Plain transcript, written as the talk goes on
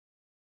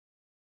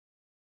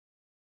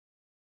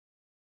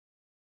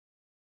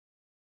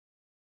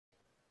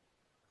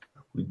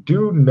We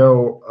do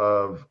know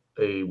of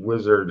a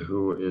wizard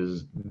who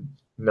is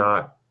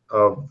not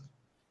of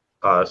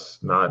us,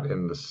 not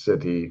in the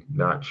city,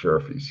 not sure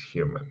if he's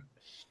human.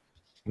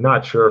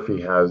 Not sure if he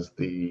has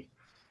Like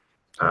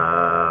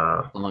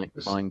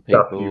the flying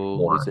stuff you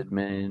people, want. lizard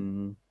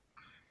men,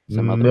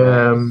 some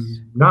other race.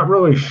 Not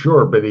really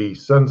sure, but he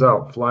sends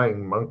out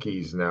flying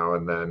monkeys now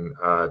and then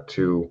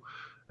to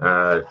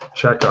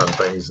check on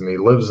things, and he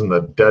lives in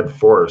the dead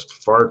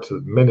forest, far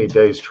too many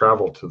days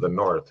travel to the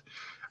north.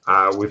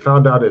 We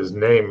found out his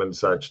name and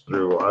such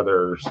through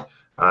others.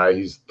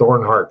 He's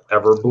Thornheart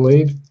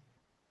Everblade,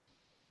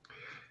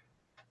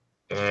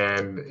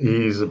 and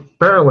he's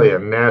apparently a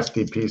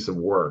nasty piece of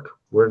work.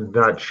 We're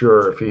not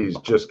sure if he's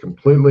just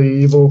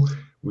completely evil.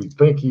 We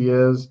think he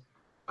is.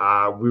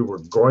 We were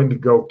going to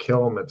go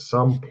kill him at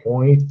some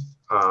point,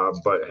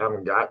 but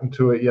haven't gotten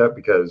to it yet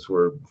because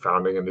we're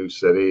founding a new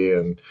city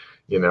and,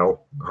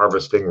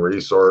 harvesting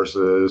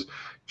resources.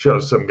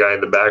 Shows some guy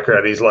in the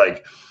background. He's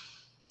like,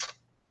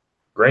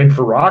 grain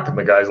for rock. And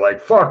the guy's like,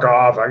 fuck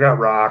off. I got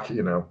rock.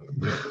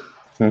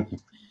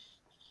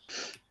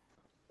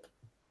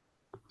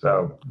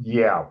 So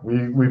yeah,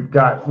 we've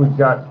got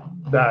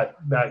that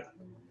that's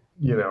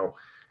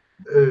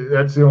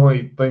the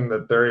only thing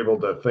that they're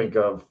able to think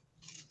of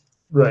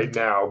right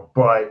now,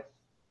 but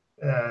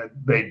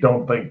they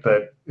don't think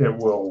that it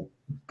will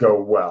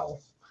go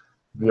well.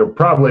 You'll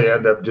probably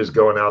end up just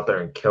going out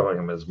there and killing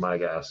him, is my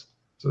guess.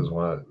 Says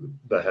one of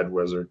the head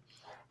wizard.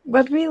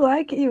 But we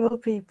like evil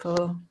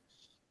people.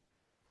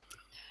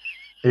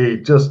 He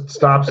just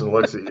stops and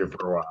looks at you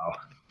for a while.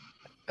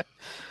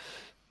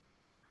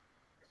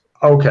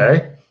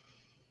 Okay.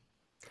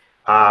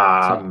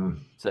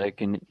 So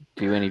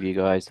do any of you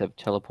guys have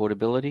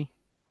teleportability?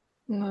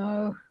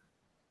 No.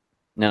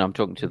 No, I'm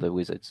talking to the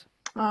wizards.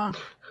 Ah.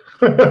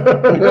 I'll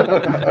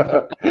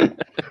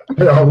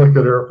look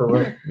at her for a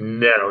minute.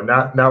 No,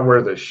 not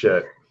worth a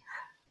shit.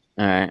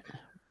 All right.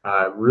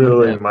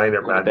 Really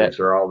minor magics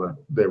are all that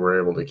they were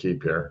able to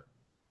keep here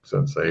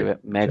since they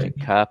magic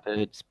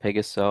carpets,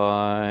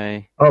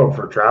 Pegasi. Oh,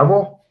 for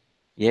travel?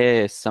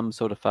 Yeah, some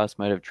sort of fast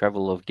mode of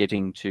travel of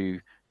getting to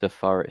the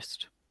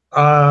forest.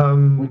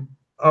 Oh,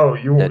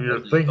 you're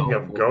thinking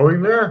of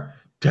going there?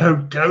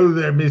 Don't go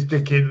there,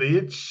 Mr. Kinley.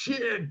 It's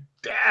sheer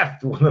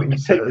death. One of them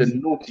take the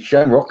naughty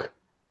shamrock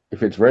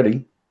if it's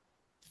ready.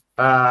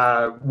 They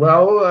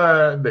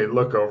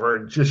look over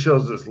and just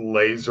shows this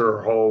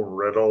laser hole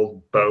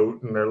riddled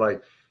boat, and they're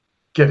like,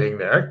 getting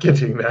there.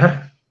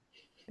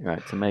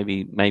 Right, so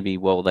maybe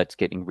while that's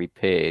getting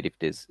repaired, if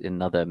there's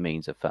another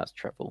means of fast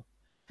travel.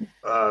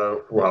 A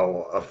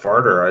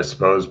farter, I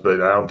suppose,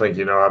 but I don't think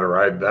you know how to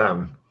ride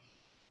them.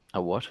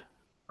 A what?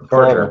 A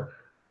farter.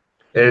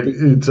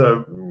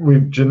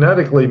 We've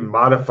genetically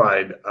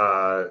modified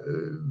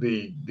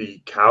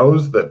the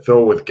cows that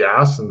fill with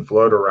gas and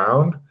float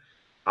around.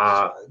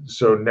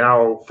 So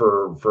now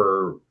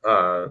for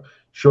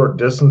short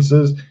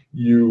distances,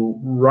 you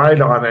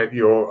ride on it.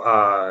 You'll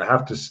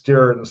have to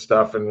steer and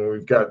stuff. And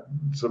we've got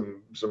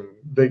some.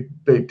 They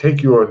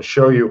take you and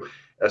show you.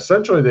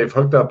 Essentially, they've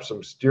hooked up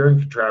some steering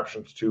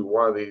contraptions to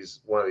one of these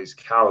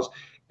cows,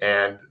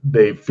 and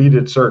they feed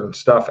it certain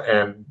stuff.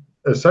 And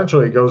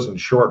essentially, it goes in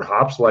short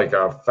hops like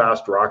a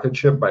fast rocket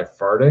ship by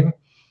farting.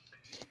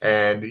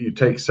 And you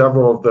take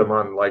several of them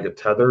on like a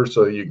tether,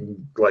 so you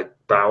can like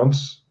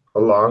bounce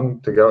along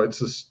to go. It's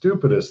the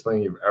stupidest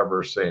thing you've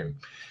ever seen,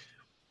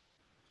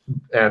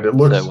 and it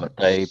looks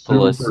they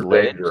pull a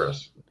sled,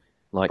 dangerous.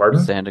 Like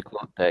Pardon? Santa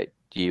Claus.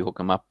 Do you hook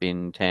them up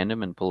in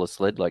tandem and pull a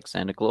sled like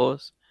Santa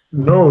Claus?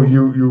 No,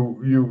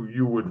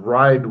 you would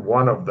ride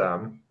one of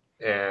them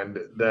and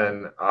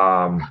then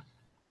haul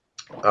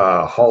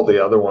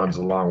the other ones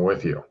along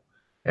with you,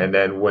 and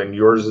then when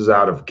yours is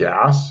out of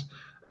gas,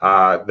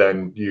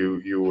 then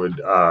you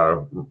would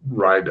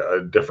ride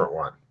a different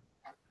one.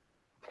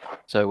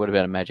 So what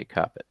about a magic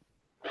carpet?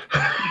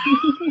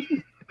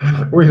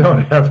 We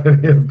don't have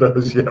any of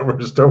those yet. We're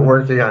still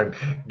working on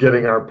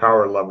getting our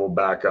power level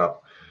back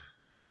up.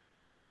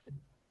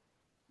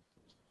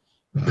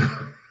 One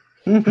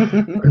of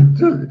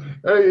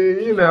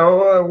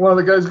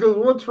the guys goes,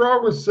 "What's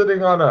wrong with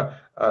sitting on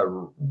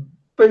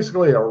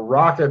basically a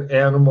rocket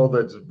animal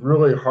that's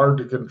really hard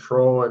to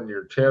control, and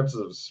your chances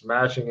of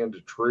smashing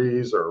into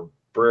trees or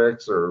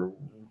bricks or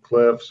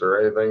cliffs or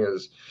anything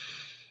is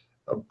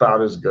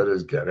about as good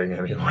as getting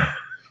anywhere.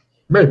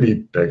 Maybe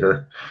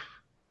bigger."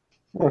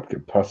 What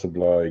could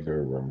possibly go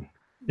wrong?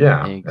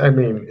 Yeah, I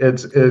mean,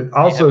 it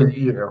also,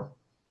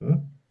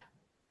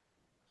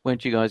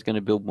 Weren't you guys going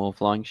to build more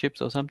flying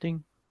ships or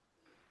something?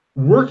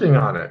 Working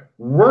on it.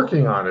 We've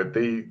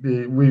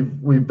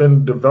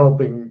been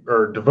developing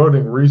or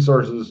devoting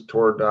resources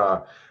toward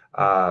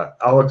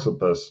Alex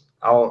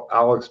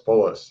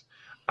Polis,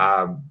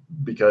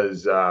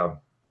 because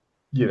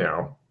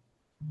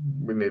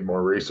we need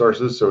more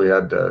resources, so we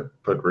had to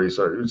put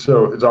resources.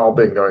 So it's all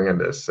been going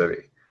into a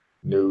city,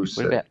 new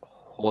city. What about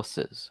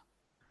horses?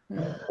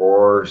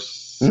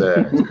 Horses.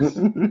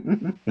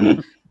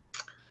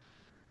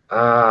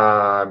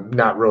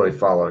 Not really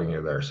following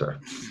you there, sir.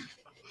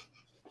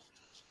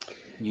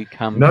 You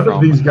come None of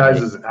from these guys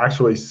a- has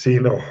actually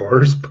seen a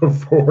horse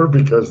before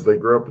because they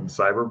grew up in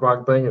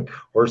cyberpunk thing and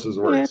horses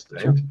were Yeah,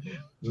 extinct.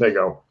 And they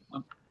go,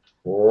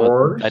 Well,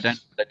 horse?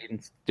 they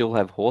didn't still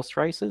have horse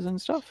races and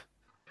stuff.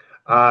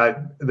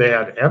 They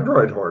had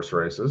android horse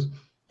races.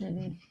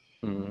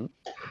 Mm.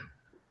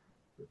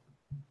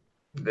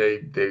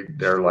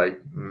 They're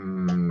like,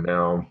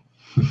 no,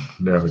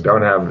 no,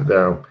 don't have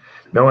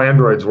no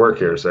androids work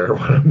here, sir.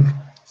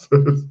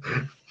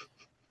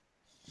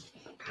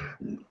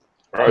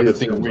 I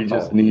think we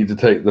just need to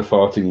take the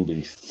farting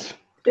beasts.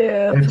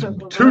 Yeah, It's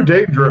probably. too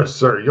dangerous,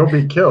 sir. You'll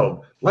be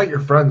killed. Let your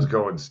friends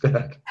go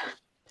instead.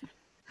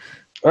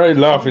 I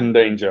laugh in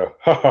danger.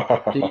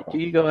 Do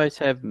you guys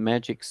have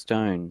magic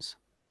stones?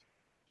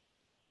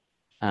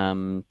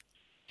 Do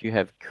you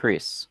have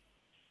Chris?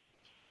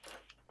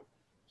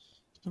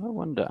 I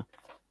wonder.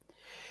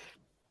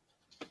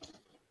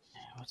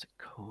 What's it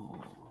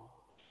called?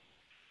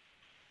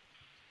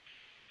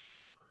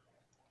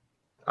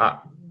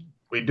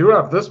 We do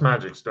have this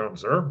magic stone,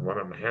 sir. One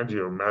of them hands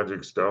you a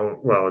magic stone.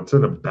 Well, it's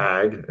in a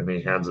bag, and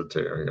he hands it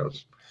to you. He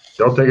goes,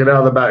 don't take it out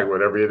of the bag,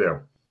 whatever you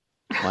do.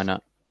 Why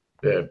not?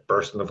 It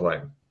bursts into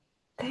flame.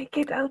 Take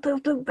it out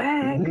of the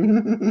bag.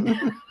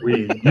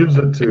 We use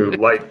it to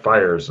light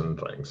fires and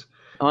things.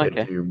 Oh,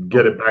 okay. If you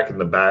get it back in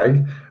the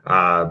bag,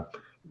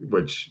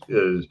 which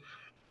is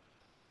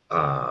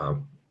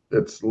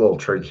it's a little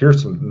trick.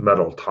 Here's some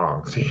metal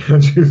tongs. He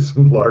hands you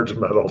some large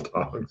metal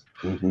tongs.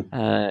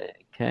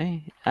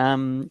 Okay.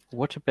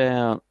 What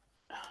about?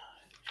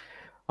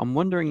 I'm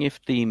wondering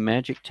if the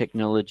magic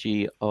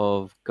technology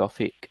of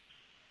Gothic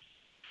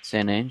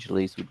San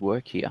Angeles would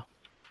work here.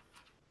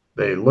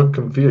 They look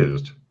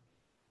confused.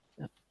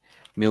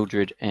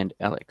 Mildred and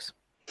Alex.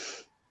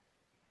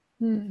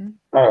 Hmm.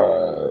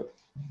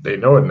 They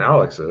know what an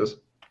Alex is.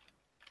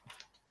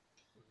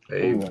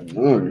 They,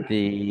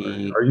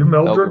 The are you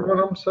Mildred? One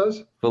of them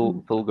says.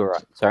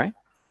 Fulgurite. Sorry.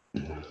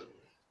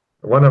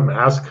 One of them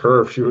asked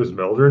her if she was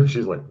Mildred.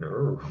 She's like,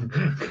 no.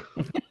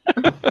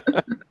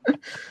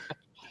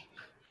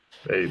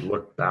 They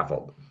look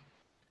baffled.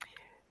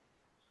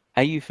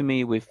 Are you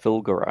familiar with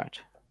Fulgurite?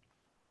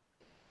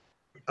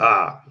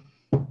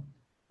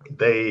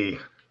 They.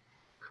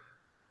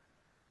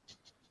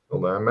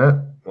 Hold on a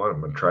minute. One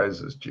of them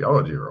tries this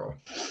geology roll.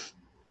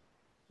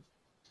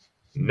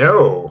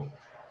 No.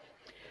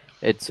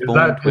 It's Is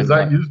formed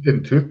that used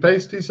in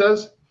toothpaste, he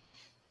says?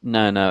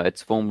 No,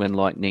 it's formed when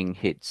lightning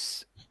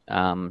hits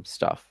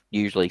stuff,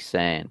 usually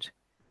sand.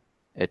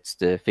 It's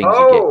the things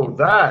you get.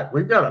 That.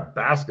 We've got a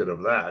basket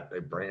of that. They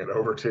bring it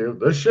over to you.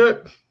 This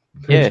shit?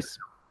 Yes.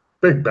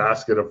 Big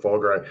basket of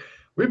fulgurite.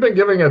 We've been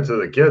giving it to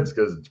the kids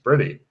because it's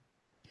pretty.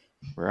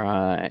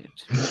 Right.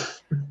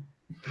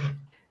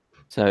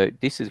 So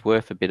this is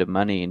worth a bit of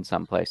money in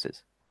some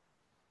places.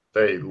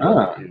 They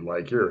look at you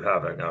like you're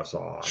having us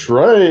on.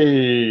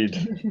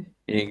 Trade.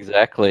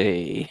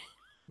 Exactly.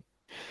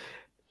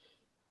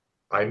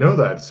 I know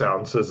that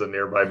sound, says a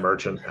nearby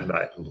merchant, and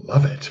I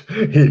love it.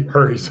 He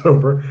hurries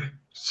over.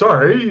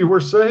 Sorry, you were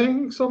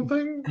saying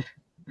something?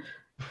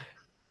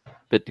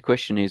 But the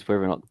question is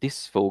whether or not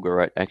this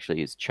fulgurite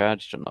actually is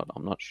charged or not.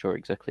 I'm not sure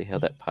exactly how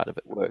that part of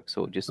it works.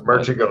 Or just The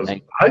merchant goes,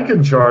 I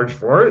can charge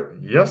for it.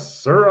 Yes,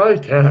 sir, I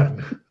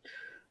can.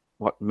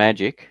 What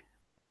magic?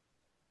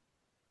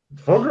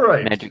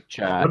 Fulgurite. Magic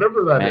charge.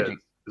 Whatever that is.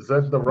 Is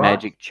that the rock?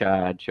 Magic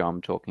charge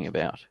I'm talking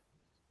about.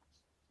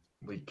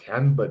 We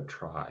can but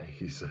try,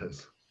 he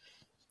says.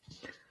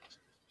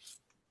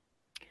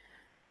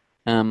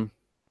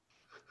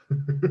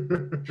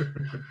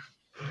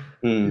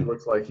 He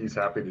looks like he's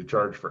happy to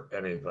charge for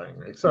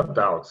anything, except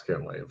Alex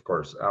Kinley. Of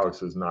course,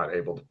 Alex is not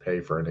able to pay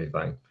for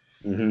anything.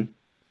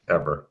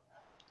 Ever.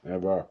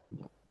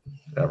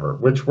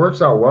 Which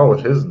works out well with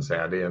his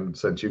insanity. And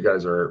since you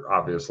guys are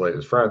obviously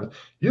his friends,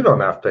 you don't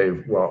have to pay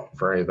well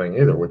for anything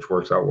either, which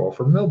works out well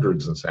for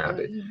Mildred's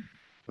insanity.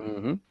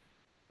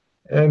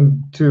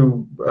 And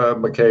to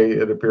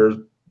McKay, it appears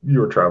you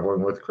were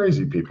traveling with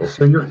crazy people.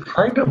 So you're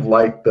kind of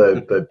like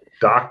the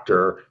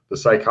doctor, the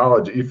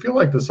psychologist. You feel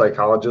like the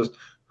psychologist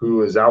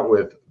who is out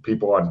with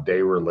people on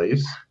day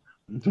release.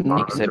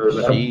 Except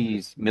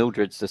she's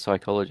Mildred's the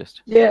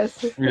psychologist.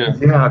 Yes.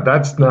 Yeah,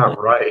 that's not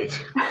right.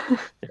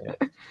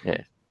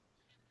 Yeah.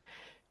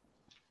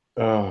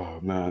 Oh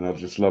man, I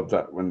just love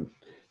that when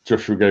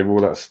Joshua gave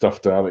all that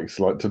stuff to Alex,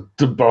 like to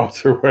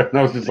barter away, and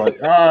I was just like,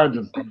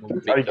 just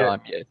take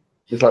it. Yeah.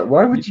 It's like,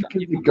 why would you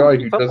give the guy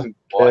who doesn't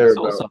care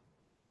about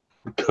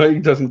the guy who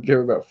doesn't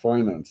care about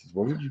finances?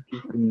 Why would you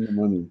give him the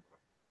money?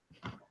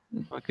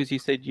 Because you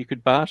said you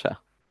could barter,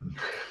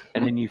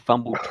 and then you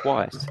fumbled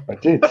twice. I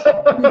did.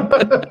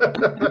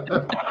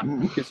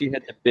 Because you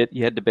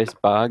had the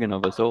best bargain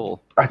of us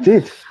all. I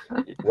did.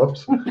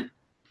 Whoops.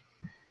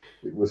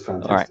 It was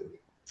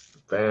fantastic.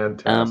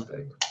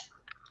 Fantastic.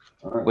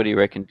 What do you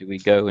reckon? Do we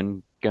go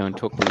and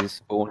talk to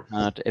this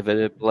Bornhart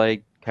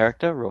Everblade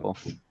character, or?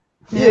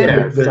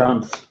 Yeah,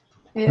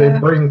 Yeah.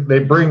 they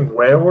bring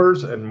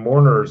wailers and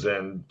mourners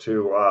in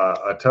to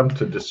attempt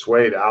to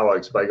dissuade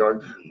Alex by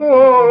going,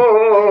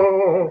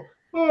 oh,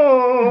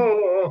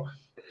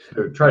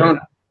 to try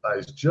to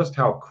realize just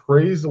how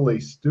crazily,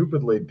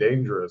 stupidly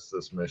dangerous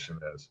this mission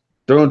is.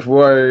 Don't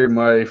worry,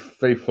 my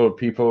faithful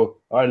people.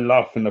 I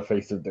laugh in the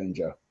face of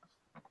danger.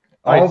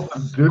 All of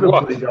them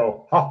dutifully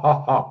go, ha,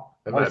 ha, ha.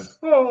 And I then,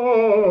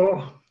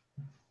 oh.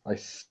 I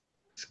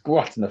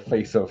squat in the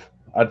face of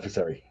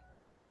adversary.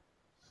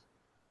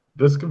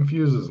 This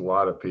confuses a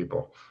lot of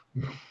people.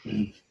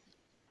 Do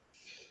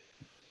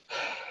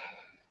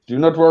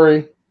not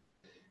worry.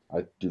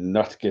 I do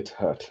not get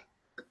hurt.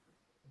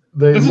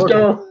 They This is look,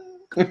 go.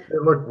 they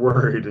look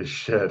worried as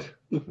shit.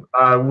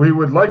 We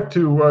would like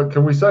to,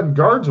 can we send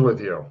guards with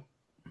you?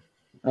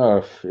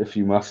 Oh, if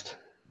you must.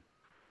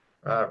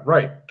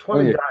 Right.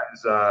 20 yeah.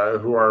 guys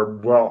who are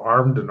well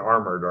armed and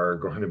armored are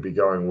going to be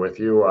going with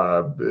you,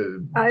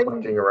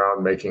 clucking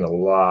around, making a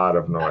lot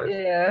of noise.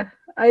 Yeah,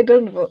 I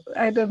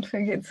don't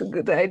think it's a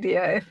good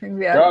idea. I think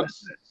we are.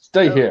 Guards,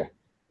 stay here.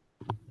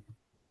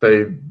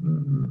 They're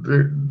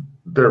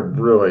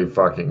really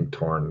fucking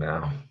torn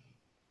now.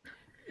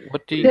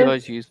 What do you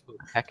guys use for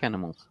pack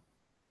animals?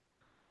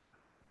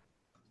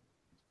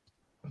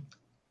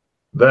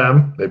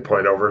 Them, they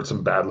point over at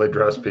some badly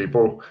dressed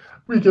people.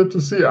 We get to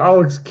see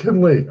Alex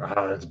Kinley.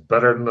 It's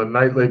better than the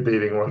nightly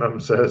beating, one of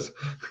them says.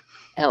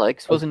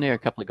 Alex, wasn't there a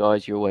couple of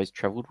guys you always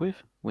travelled with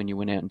when you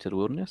went out into the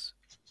wilderness?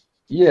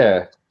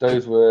 Yeah,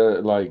 those were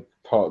like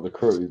part of the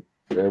crew.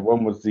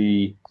 One was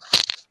the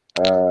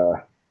oh,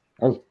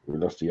 we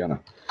lost Deanna.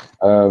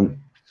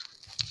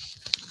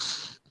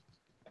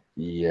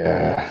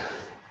 Yeah.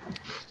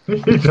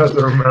 He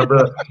doesn't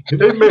remember.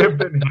 They may have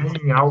been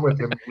hanging out with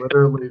him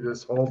literally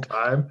this whole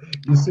time.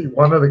 You see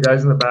one of the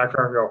guys in the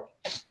background go,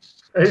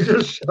 and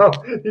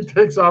he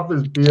takes off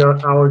his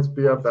Alex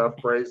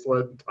BFF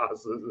bracelet and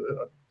tosses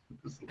it.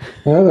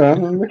 Hold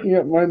on, I'm looking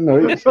at my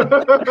notes.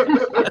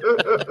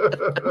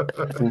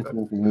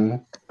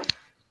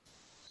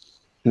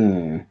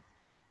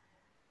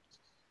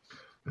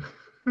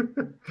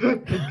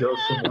 He goes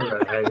somewhere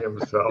to hang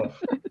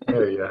himself.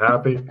 Hey, you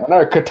happy?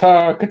 No,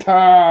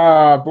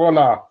 Qatar,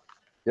 Bola.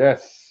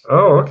 Yes.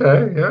 Oh,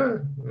 okay, yeah.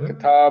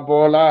 Qatar,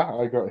 Bola.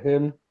 I got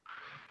him.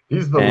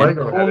 He's the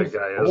Lego-headed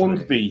guy, isn't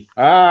Hornsby.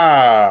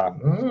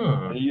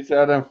 he? You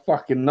said them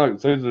fucking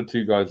notes. Those are the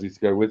two guys he's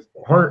go with.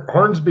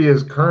 Hornsby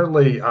is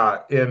currently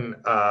in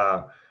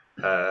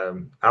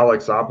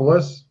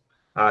Alexopolis.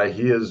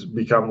 He has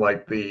become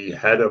like the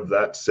head of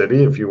that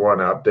city. If you want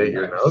to update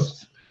your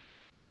notes,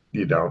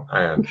 you don't.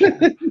 I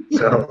understand.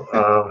 So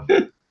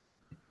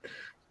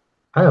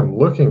I am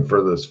looking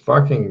for this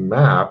fucking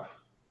map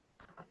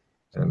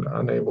and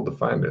unable to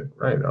find it.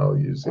 Right, I'll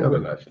use the other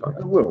laptop.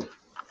 I will.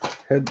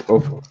 Head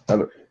of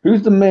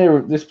who's the mayor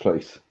of this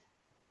place?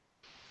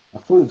 I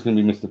thought it was going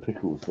to be Mr.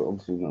 Pickles, but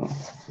obviously not.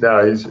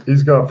 No,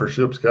 he's gone for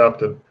ship's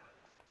captain.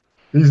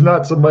 He's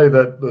not somebody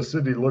that the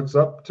city looks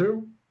up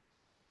to.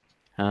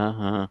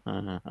 But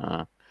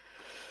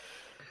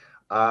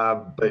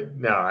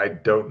no, I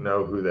don't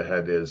know who the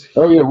head is.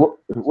 Oh yeah,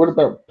 what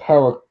about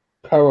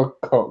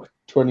Powercock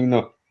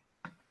 29?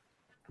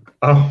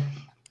 Oh,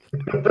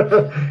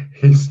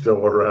 he's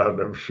still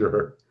around, I'm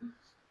sure.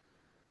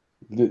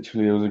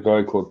 Literally, there was a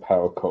guy called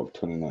Powercock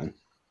 29.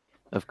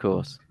 Of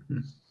course.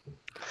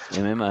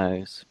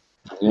 MMOs.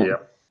 Yeah.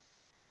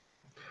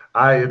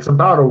 It's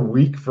about a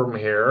week from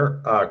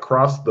here,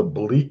 across the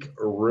Bleak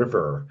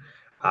River.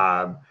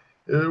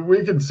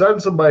 We can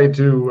send somebody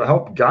to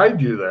help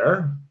guide you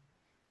there.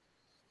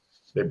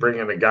 They bring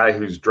in a guy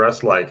who's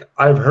dressed like,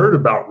 I've heard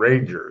about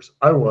Rangers.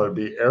 I want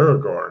to be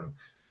Aragorn.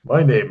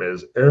 My name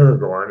is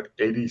Aragorn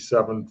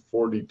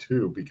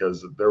 8742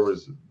 because there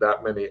was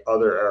that many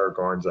other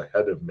Aragorns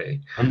ahead of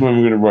me. I'm not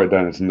even going to write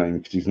down his name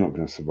because he's not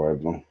going to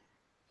survive long.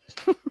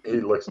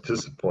 He looks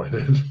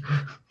disappointed.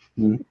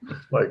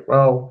 Like,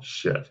 well,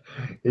 shit.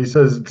 He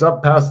says it's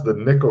up past the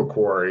nickel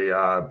quarry,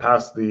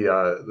 past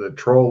the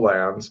troll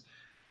lands,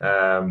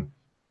 yeah,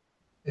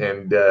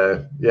 in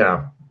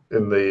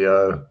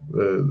the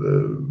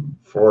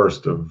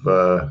forest of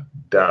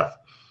death.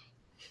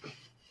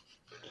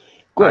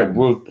 Great.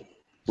 We'll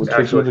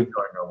actually feeling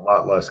a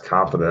lot less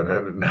confident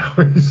in it now.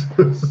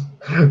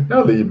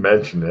 Now that you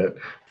mention it.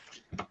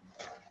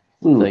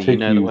 So you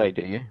know the way,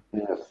 do you?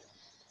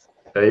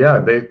 Yeah,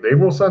 they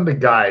will send a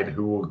guide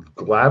who will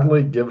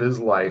gladly give his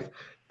life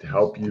to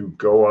help you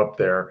go up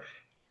there,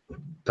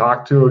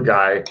 talk to a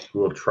guy who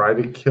will try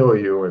to kill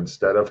you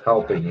instead of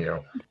helping you.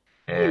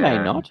 And He may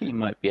not. He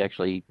might be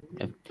actually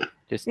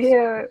just...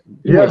 Yeah.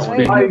 Yes,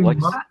 like...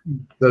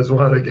 that's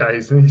one of the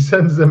guys, and he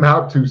sends them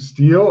out to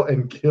steal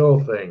and kill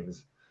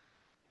things.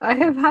 I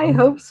have high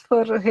hopes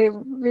for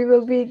him. We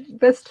will be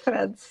best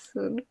friends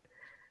soon.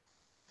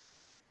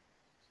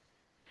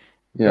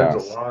 Yeah.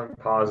 There's a long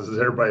pause as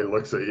everybody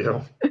looks at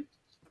you.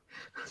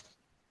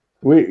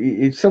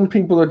 Some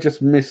people are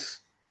just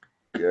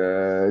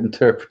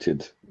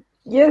misinterpreted.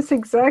 Yes,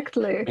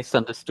 exactly.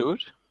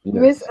 Misunderstood?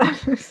 Yes.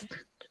 Misunderstood.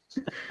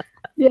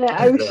 Yeah,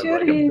 I'm sure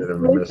like he's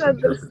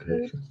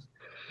misunderstood.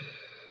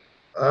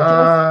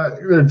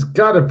 There's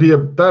got to be a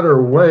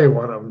better way,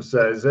 one of them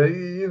says.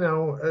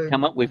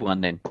 Come up with one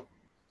then.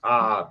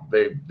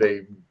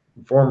 They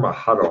form a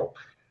huddle.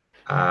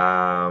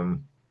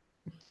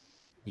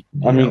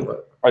 I mean,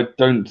 but I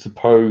don't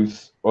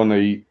suppose on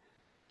a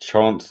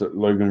chance that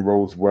Logan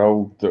rolls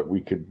well that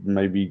we could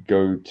maybe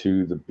go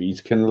to the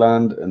Beastkin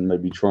land and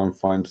maybe try and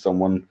find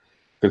someone,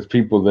 because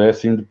people there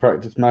seem to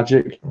practice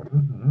magic.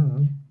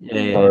 Mhm.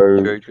 Yeah,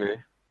 So true.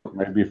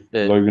 maybe if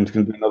Yeah. Logan's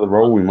going to do another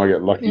roll, we might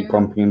get lucky Yeah.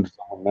 bumping into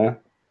someone there.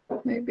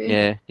 Maybe.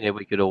 Yeah,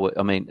 we could always.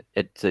 I mean,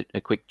 it's a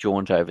quick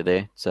jaunt over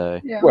there, so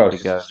Yeah. Well, we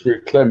it's go.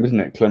 through Clem, isn't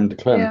it? Clem to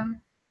Clem. Yeah.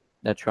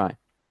 That's right.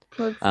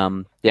 Let's,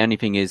 The only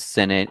thing is,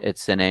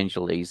 it's St.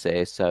 Angeles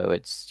there, so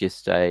it's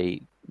just a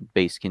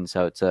beastkin,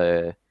 so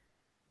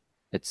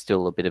it's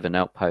still a bit of an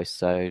outpost,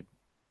 so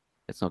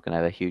it's not going to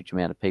have a huge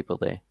amount of people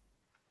there.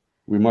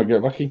 We might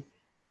get lucky.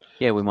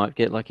 Yeah, we might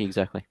get lucky.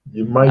 Exactly.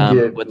 You might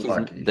get What's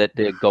lucky. that?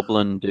 The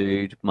goblin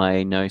dude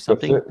may know That's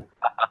something. it.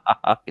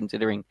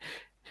 Considering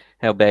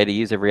how bad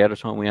he is every other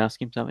time we ask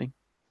him something.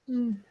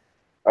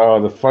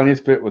 The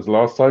funniest bit was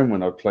last time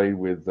when I played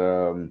with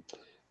the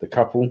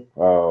couple.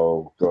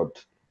 Oh God,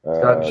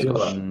 Scott and Sheila.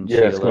 Scott and yeah,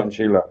 Sheila. Scott and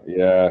Sheila.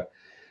 Yeah,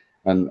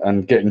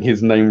 and getting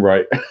his name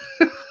right.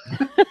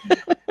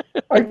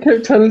 I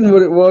kept telling them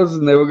what it was,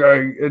 and they were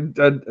going,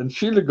 and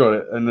Sheila got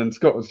it, and then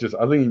Scott was just,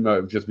 I think he might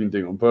have just been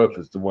doing it on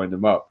purpose to wind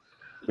him up.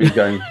 He's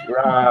going,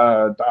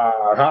 rah,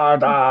 da, ha,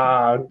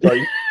 da,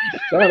 like,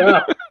 shut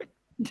up.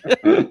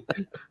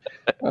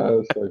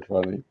 Oh, so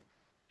funny.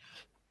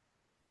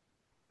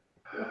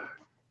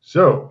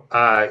 So,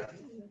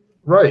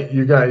 right,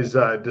 you guys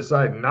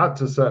decide not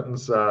to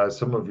sentence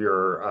some of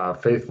your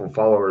faithful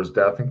followers'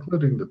 death,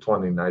 including the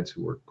 20 knights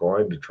who were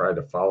going to try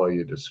to follow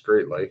you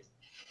discreetly.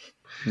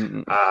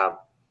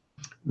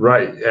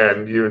 Right,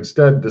 and you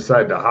instead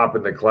decide to hop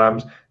into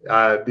Clem's.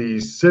 The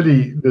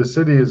city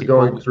is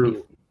going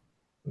through.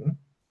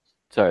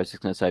 Sorry, I was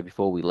just going to say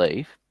before we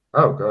leave.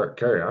 Oh, go ahead,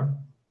 carry on.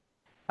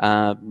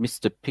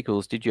 Mr.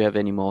 Pickles, did you have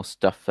any more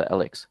stuff for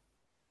Alex?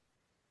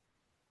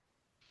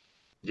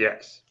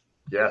 Yes,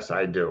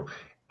 I do.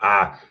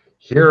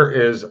 Here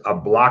is a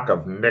block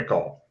of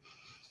nickel.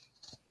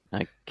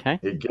 Okay.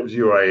 It gives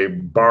you a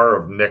bar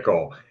of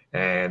nickel,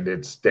 and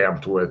it's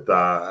stamped with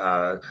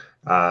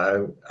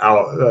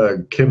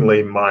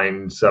Kinley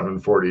Mine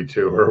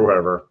 742 or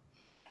whatever.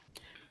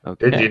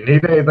 Okay. Did you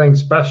need anything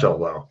special,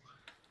 though?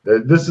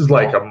 This is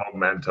like a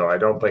memento. I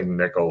don't think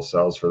nickel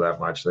sells for that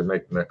much. They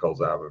make nickels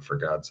out of it, for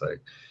God's sake.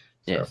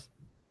 So. Yes.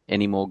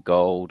 Any more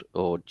gold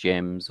or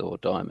gems or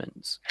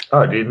diamonds?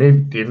 Oh, do you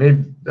need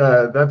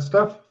that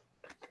stuff?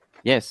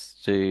 Yes,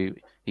 to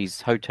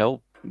his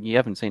hotel. You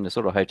haven't seen the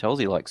sort of hotels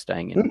he likes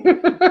staying in.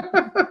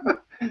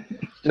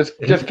 just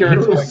You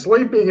give were it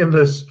sleeping in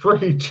the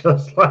street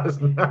just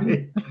last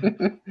night.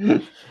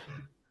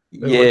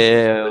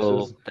 Yeah,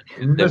 well,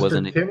 there Mr.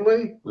 wasn't.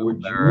 Kinley,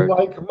 would you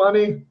like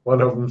money? One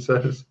of them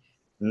says.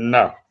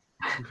 No.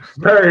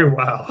 Very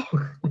well.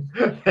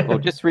 Well,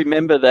 just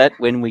remember that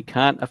when we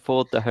can't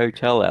afford the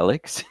hotel,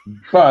 Alex.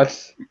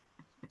 But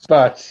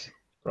to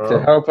Oh,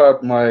 help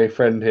out my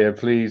friend here,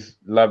 please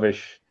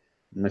lavish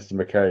Mr.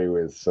 McKay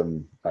with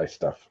some nice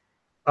stuff.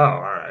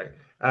 all right.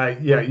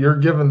 Yeah, you're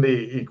given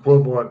the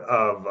equivalent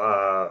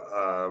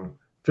of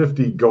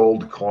 50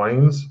 gold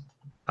coins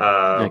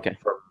Okay.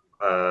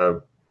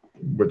 from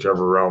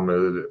whichever realm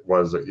it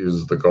was that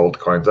uses the gold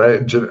coins. No,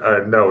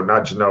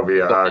 not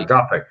Genovia,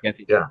 Gothic.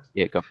 Yeah.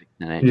 Yeah, Gothic.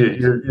 No,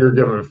 You're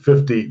given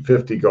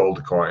 50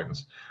 gold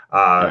coins.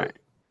 right.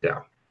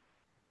 Yeah.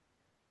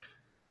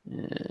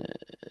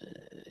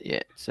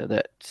 Yeah, so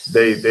that's...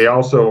 They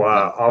also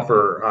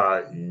offer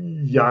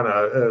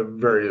Yana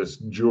various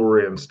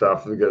jewelry and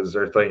stuff because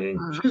they're thinking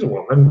she's a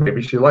woman,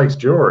 maybe she likes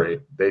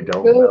jewelry. They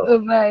don't go know.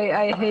 away.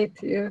 I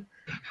hate you.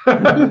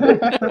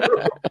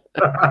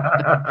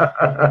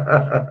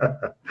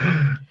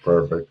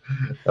 Perfect.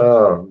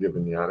 Oh, I'm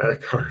giving Yana a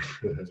card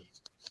for that.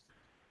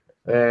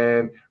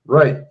 And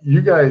right,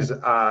 you guys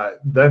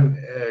then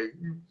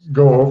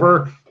go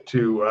over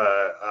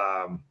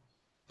to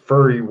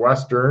Furry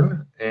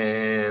Western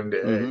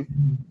and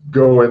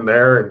go in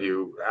there and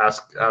you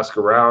ask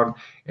around,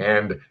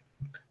 and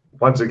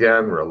once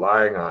again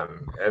relying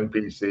on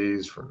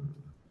NPCs from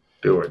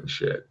doing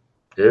shit.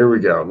 Here we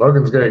go.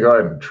 Logan's gonna go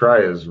ahead and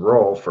try his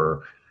roll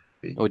for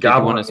the Or did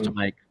you want us to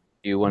goblin. make...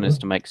 Do you want us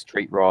to make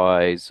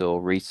streetwise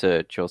or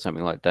research or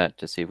something like that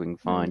to see if we can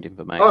find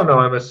information? Oh no,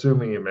 I'm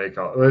assuming you make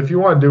all. If you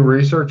want to do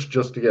research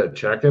just to get a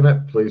check in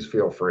it, please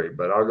feel free.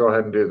 But I'll go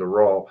ahead and do the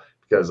roll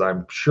because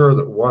I'm sure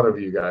that one of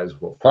you guys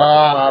will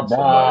find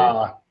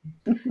somebody.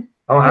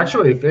 Oh,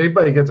 actually, if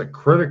anybody gets a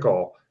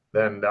critical,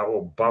 then that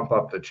will bump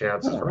up the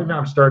chances. Right now,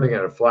 I'm starting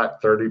at a flat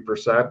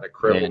 30%. A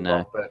crit will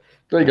bump it.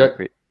 There you go.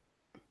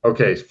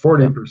 Okay,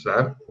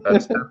 40%.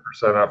 That's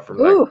 10% up from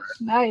that. Ooh,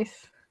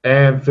 nice.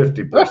 And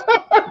 50%.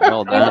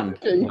 Well done.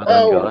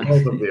 Well done,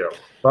 guys. Both of you.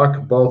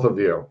 Fuck both of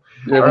you.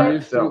 Yeah, All but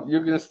right,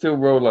 you're going to still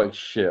roll like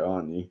shit,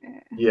 aren't you?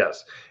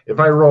 Yes. If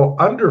I roll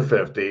under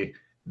 50,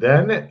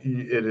 then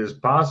it is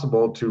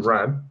possible to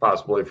rent,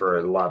 possibly for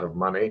a lot of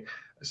money,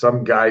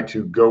 some guy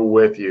to go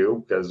with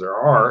you, because there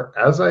are,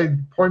 as I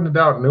pointed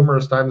out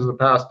numerous times in the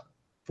past,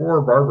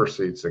 4 barber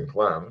seats in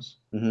Clem's.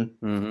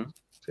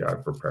 See, I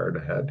prepared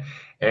ahead.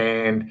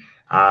 And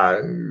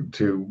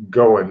to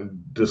go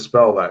and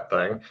dispel that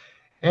thing.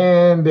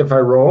 And if I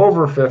roll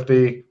over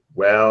 50,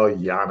 well,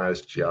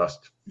 Yana's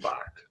just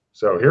fucked.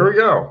 So here we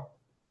go.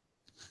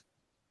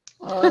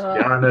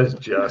 Yana's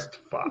just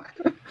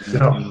fucked.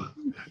 So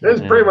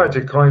it's pretty much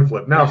a coin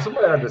flip. Now, if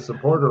somebody had to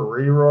support a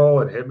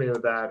reroll and hit me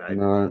with that, I'd be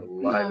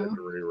delighted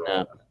to reroll.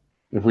 No.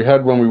 If we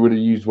had one, we would have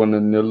used one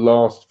in the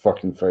last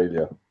fucking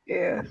failure.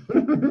 Yeah.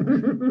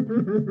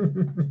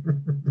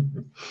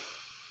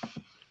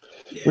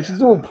 Which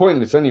is all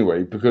pointless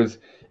anyway, because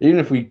even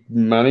if we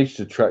manage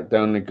to track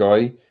down the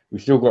guy, we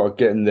still got to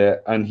get in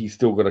there, and he's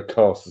still got to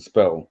cast a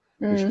spell,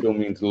 which still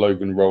means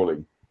Logan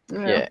rolling.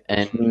 Yeah,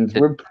 and means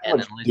we're pretty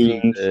much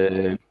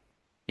doomed.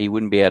 He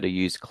wouldn't be able to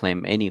use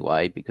Clem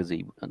anyway because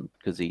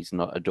he's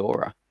not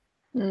Adora.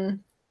 Yeah.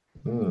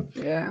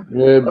 Yeah,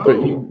 but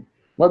you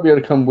might be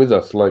able to come with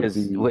us, like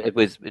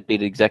it'd be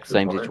the exact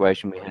same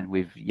situation we had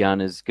with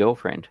Yana's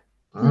girlfriend.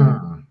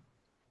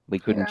 We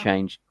couldn't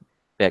change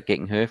about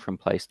getting her from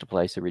place to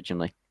place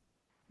originally.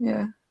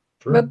 Yeah.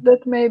 True. But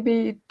that may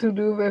be to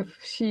do with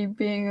she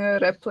being a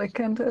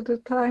replicant at the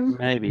time.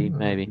 Maybe.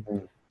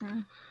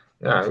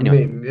 Yeah, I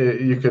mean,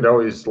 you could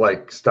always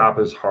like stop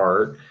his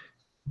heart,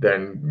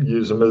 then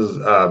use him as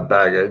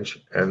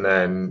baggage, and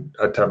then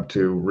attempt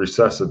to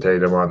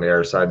resuscitate him on the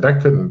air side.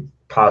 That couldn't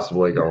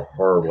possibly go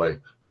horribly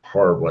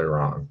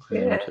wrong.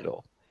 Yeah. Not at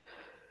all.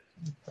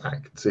 I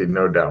could see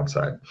no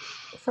downside.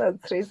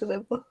 Sounds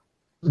reasonable.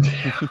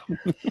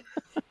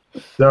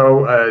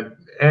 So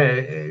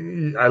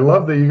I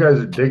love that you guys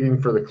are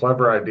digging for the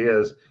clever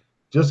ideas.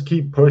 Just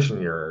keep pushing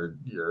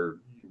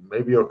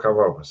maybe you'll come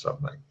up with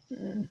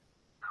something.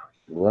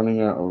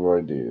 Running out of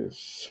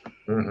ideas.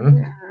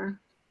 Yeah.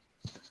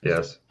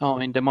 Yes. Oh,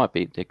 and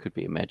there could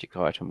be a magic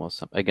item or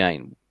something.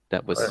 Again,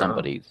 that was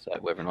somebody, so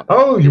whether or not.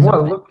 Oh, you want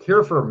to look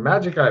here for a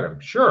magic item?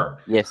 Sure.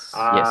 Yes,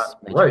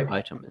 magic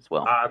item as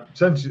well.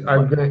 Since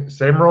I'm getting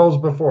same rolls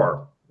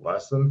before,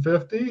 less than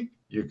 50,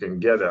 you can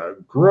get a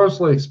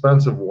grossly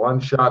expensive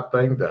one-shot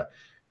thing to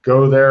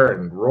go there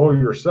and roll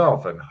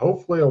yourself, and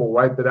hopefully it will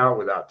wipe it out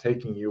without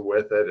taking you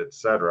with it,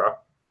 etc.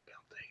 They'll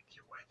take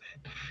you with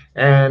it.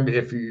 And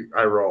if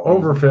I roll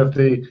over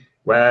 50,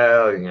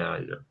 well,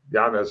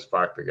 Yana's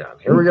fucked again.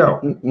 Here we go.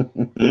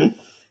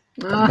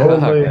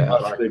 Totally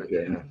fucked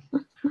again.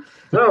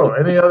 So,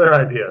 any other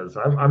ideas?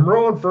 I'm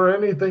rolling for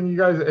anything you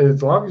guys,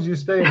 as long as you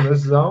stay in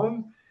this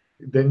zone,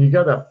 then you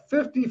got a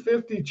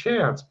 50-50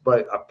 chance,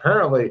 but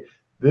apparently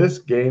this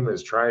game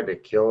is trying to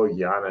kill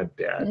Yana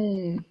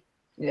dead.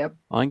 Yep.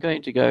 I'm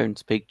going to go and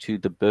speak to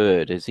the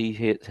bird, as he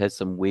has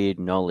some weird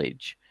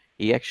knowledge.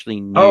 He actually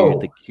knew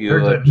the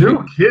cure. There's a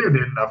new kid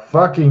in the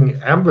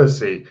fucking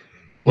embassy.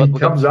 He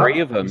comes up, 3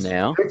 of them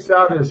now. Sticks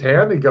out his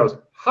hand. He goes,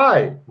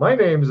 "Hi, my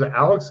name's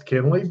Alex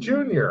Kinley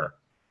Jr."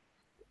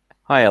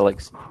 Hi,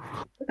 Alex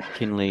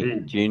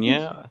Kinley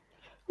Jr.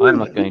 I'm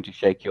not going to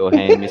shake your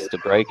hand,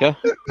 Mr. Breaker.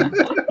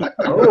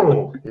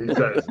 Oh, he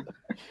says.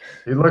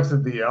 He looks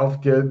at the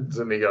elf kids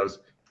and he goes,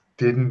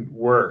 "Didn't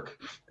work."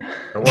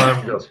 And one of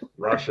them goes,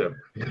 "Rush him."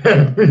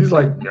 And he's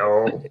like,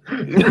 "No."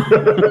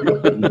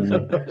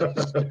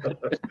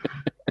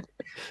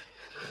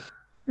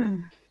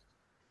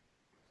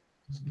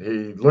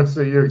 He looks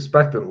at you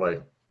expectantly.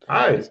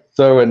 "Hi."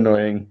 So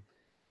annoying.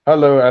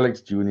 Hello,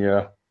 Alex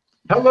Jr.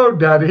 "Hello,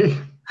 Daddy."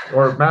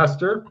 Or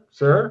Master,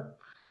 sir.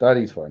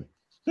 Daddy's fine.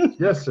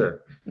 Yes,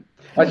 sir.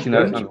 Actually,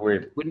 no, that sounds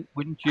weird.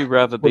 Wouldn't you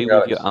rather be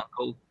with your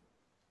uncle?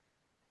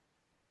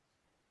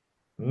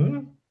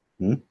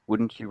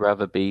 Wouldn't you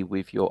rather be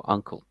with your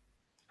uncle?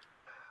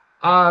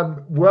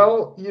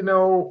 Well,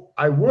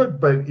 I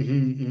would, but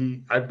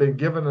I've been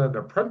given an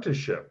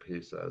apprenticeship, he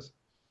says.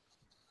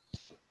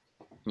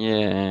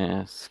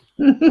 Yes.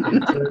 Now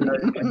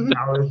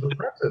he's an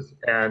apprentice.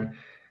 And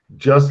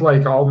just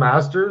like all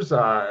masters,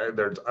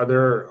 there's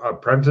other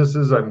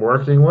apprentices I'm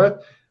working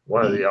with.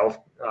 One of the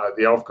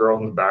elf girl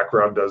in the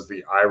background does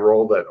the eye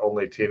roll that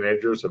only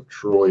teenagers have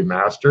truly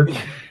mastered.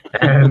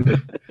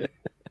 And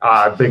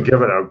I've been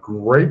given a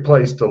great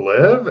place to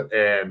live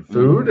and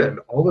food and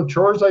all the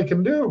chores I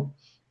can do.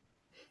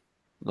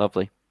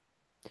 Lovely.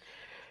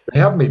 They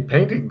have me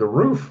painting the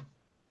roof.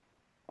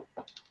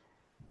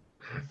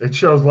 It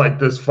shows like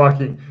this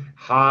fucking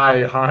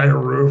high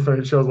roof, and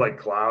it shows like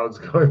clouds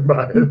going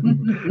by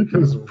it.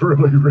 This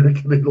really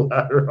rickety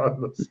ladder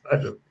on the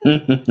side of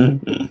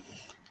it.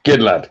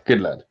 Good lad.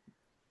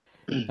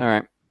 All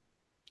right.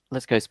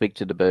 Let's go speak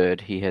to the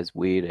bird. He has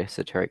weird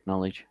esoteric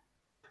knowledge.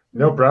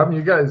 No problem.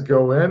 You guys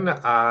go in.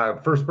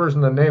 First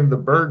person to name the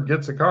bird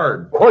gets a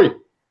card. Ahoy!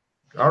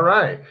 All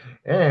right.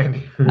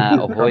 And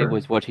Ahoy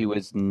was what he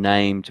was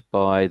named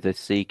by the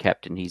sea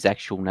captain. His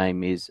actual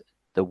name is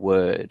the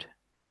Word.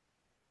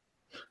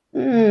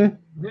 Yeah,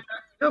 it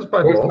goes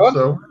by both,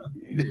 so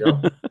there you go.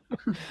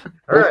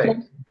 All right. Got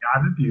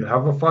it. Do you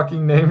have a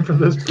fucking name for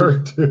this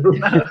bird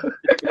too?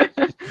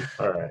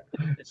 All right.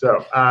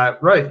 So,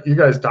 right, you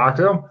guys talk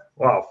to him.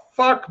 Well,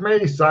 fuck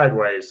me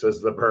sideways, says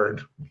the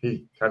bird.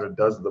 He kind of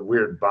does the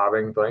weird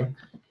bobbing thing.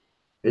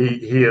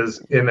 He is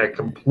in a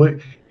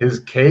complete. His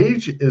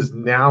cage is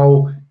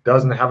now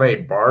doesn't have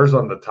any bars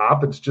on the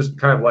top. It's just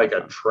kind of like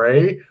a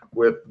tray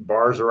with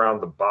bars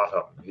around the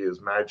bottom. He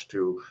has managed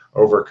to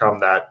overcome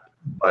that,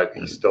 but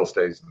he still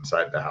stays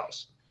inside the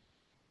house.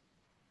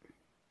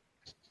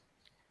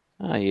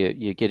 Oh,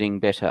 you're getting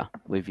better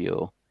with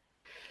your...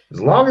 As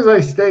long as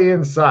I stay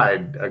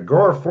inside,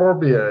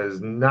 agoraphobia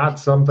is not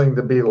something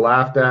to be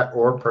laughed at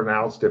or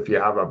pronounced if you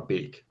have a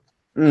beak.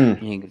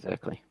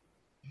 Exactly.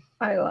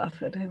 I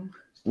laugh at him.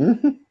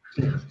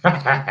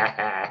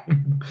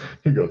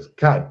 He goes,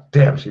 God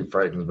damn, she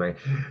frightens me.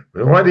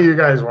 What do you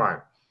guys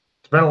want?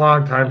 It's been a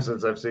long time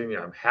since I've seen you.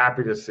 I'm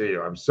happy to see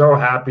you. I'm so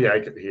happy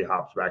he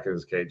hops back in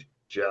his cage.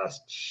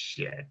 Just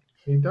shit.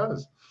 He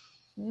does.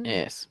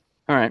 Yes.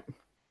 All right.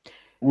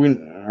 We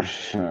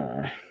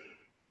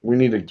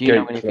need a Do you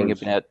know gate anything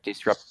closed. about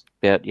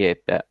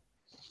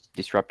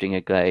disrupting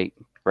a gate,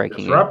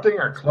 breaking Disrupting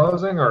or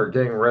closing or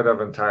getting rid of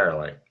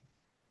entirely?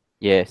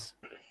 Yes.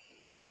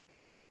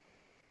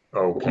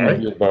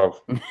 Okay.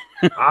 Above.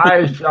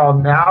 I shall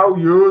now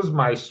use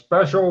my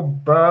special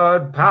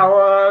bird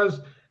powers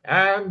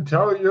and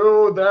tell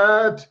you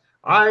that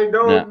I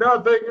know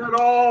nothing at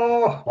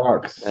all.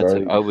 Fuck's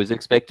sake. I was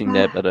expecting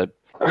that, but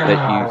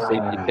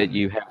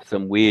you have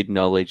some weird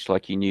knowledge,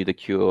 like you knew the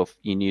cure,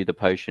 you knew the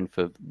potion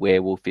for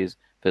werewolf is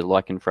for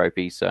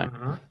lycanthropy. So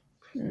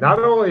not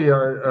only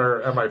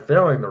am I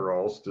failing the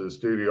rolls to the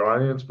studio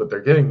audience, but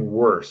they're getting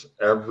worse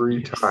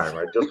every time.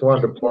 I just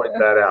wanted to point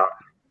that out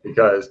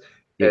because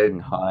getting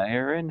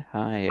higher and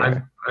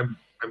higher. I'm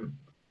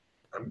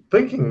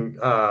thinking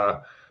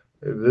a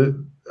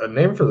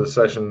name for the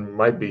session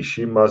might be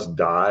 "She Must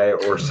Die"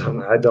 or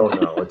something. I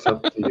don't know. It's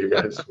up to you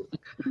guys.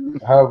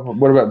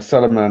 What about the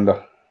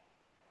salamander?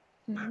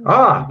 It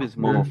was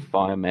more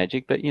fire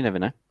magic, but you never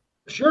know.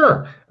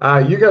 Sure.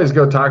 You guys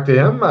go talk to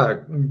him.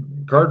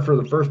 Card for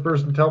the first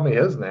person to tell me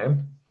his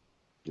name.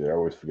 Yeah, I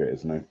always forget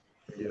his name.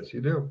 Yes,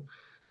 you do.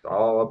 It's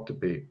all up to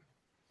Pete.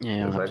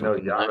 Yeah, because I know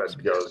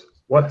Yana goes,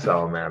 "What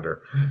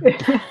salamander?"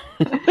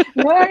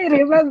 No, I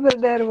remember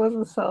there was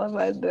a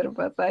salamander,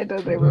 but I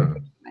don't remember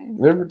his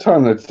name. Every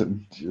time this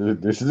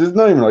is his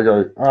name, and I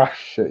go,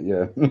 shit,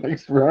 yeah.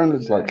 Next round,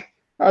 it's like,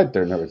 I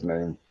don't know his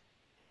name.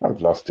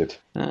 I've lost it.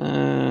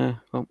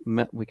 Well,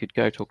 we could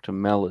go talk to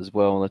Mel as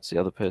well. That's the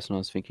other person I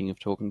was thinking of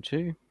talking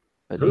to.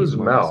 But who's he's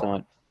Mel?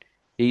 Inside.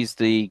 He's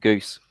the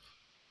goose.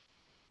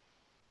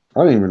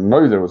 I didn't even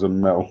know there was a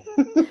Mel.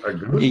 A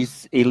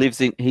goose?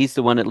 He's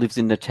the one that lives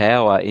in the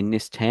tower in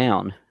this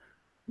town.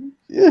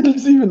 Yeah,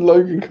 it's even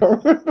Logan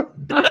can't remember.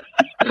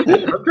 I'm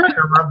trying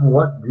to remember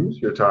what goose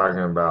you're talking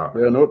about.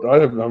 Yeah,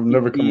 I've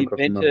never come across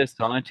The inventor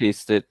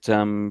scientist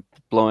that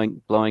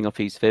blowing off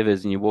his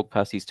feathers, and you walk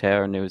past his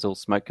tower, and there was all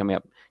smoke coming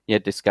up. You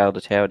had to scale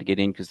the tower to get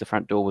in because the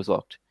front door was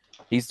locked.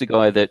 He's the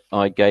guy that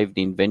I gave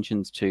the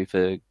inventions to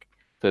for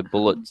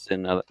bullets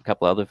and a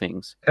couple other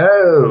things.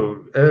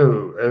 Oh!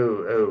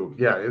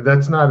 Yeah,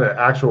 that's not an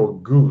actual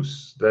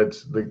goose.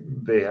 That's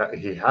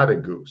he had a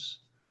goose.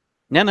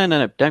 No.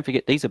 Don't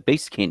forget, these are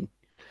beastkin.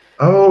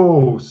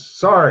 Oh,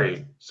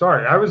 sorry.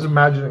 I was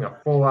imagining a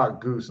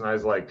full-out goose, and I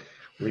was like,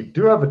 we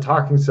do have a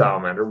talking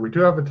salamander. We do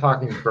have a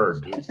talking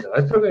bird. Did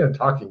I put in a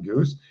talking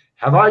goose?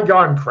 Have I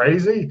gone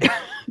crazy?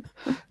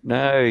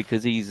 No,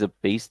 because he's a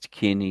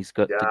beastkin. He's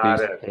got the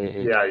goose head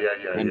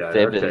and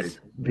feathers. Okay.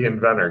 The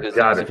inventor.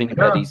 Got it. Think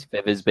about his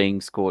feathers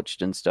being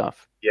scorched and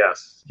stuff.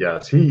 Yes.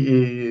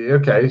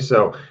 Okay,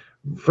 so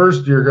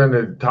first you're going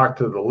to talk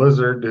to the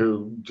lizard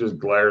who just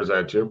glares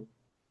at you.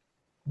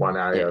 One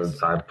eye at a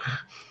time.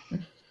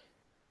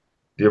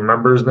 Do you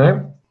remember his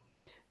name?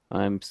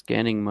 I'm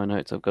scanning my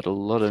notes. I've got a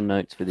lot of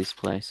notes for this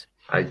place.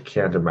 I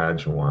can't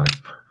imagine why.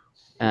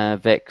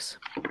 Vex.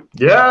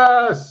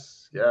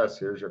 Yes,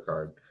 here's your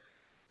card.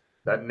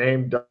 That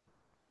name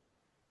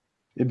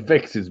It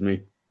vexes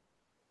me.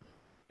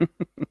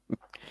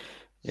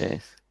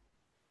 Yes.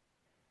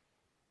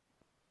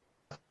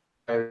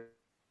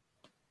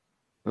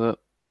 What?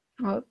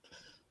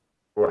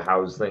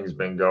 How's things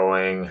been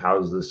going?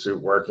 How's the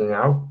suit working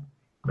out?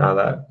 Now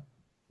that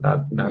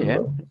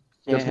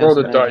Just roll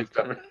the dice.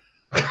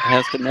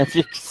 How's the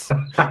magic?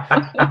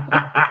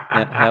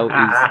 How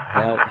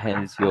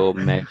has your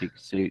magic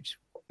suit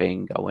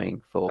been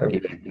going for? I'm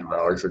giving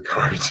Alex a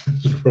card.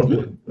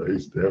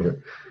 Dice,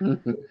 damn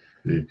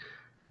it.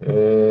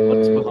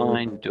 What's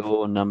behind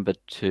door number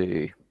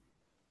 2?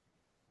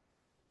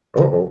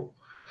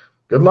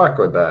 Good luck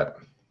with that.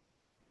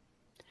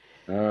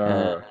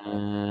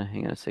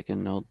 Hang on a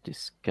second. I'll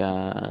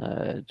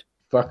discard.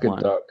 Fuck a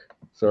duck.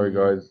 Sorry,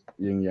 guys.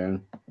 Yin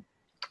yang.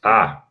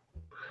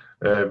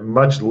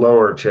 Much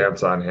lower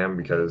chance on him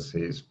because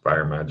he's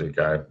fire magic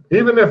guy.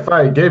 Even if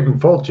I gave him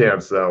full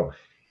chance, though,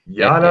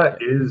 Yana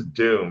is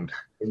doomed.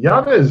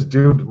 Yana is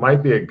doomed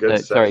might be a good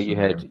session. Sorry,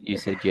 you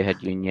said you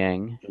had yin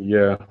yang.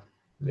 Yeah.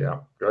 Yeah.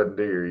 Go ahead and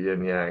do your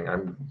yin yang.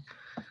 I'm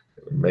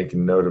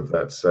making note of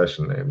that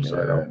session name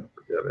so I don't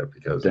forget it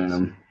because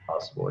it's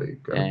possibly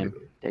going to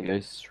be. There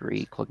goes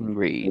 3 clocking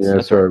reads.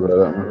 Yeah, sorry about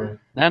that,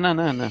 man.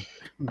 No.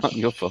 Not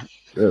your fault.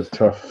 That's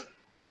tough.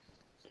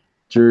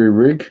 Jury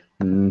rig.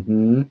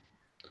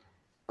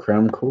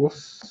 Cram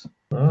course.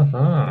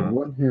 Uh-huh.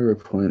 One hero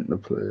point, the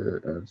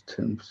player adds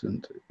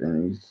 10% to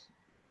any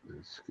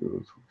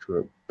skills which are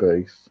at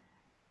base.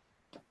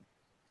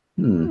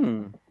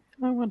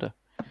 I wonder.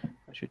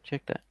 I should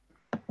check that.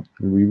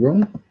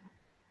 Reroll.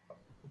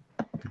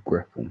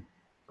 Grapple.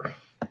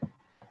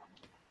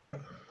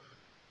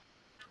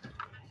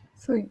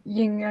 So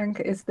yin yang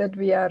is that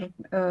we are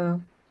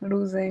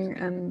losing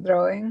and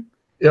drawing.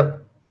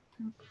 Yep.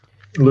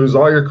 Lose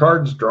all your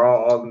cards,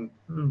 draw on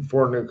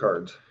 4 new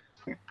cards.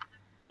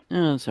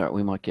 Oh, it's all right.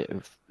 We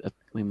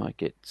might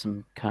get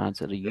some cards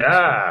that are useful.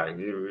 Yeah,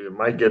 you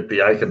might get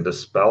the I can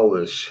dispel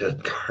this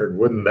shit card.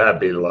 Wouldn't that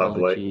be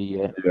lovely?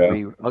 Yeah.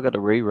 Yeah. I got a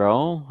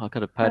re-roll. I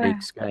got a party Yeah.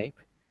 escape.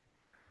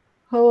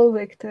 Whole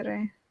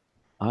victory.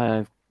 I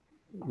have.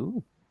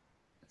 Ooh.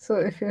 So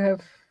if you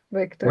have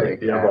victory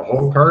Wait, you have a cards.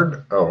 whole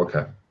card? Oh,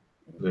 okay.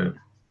 Yeah.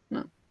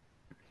 No.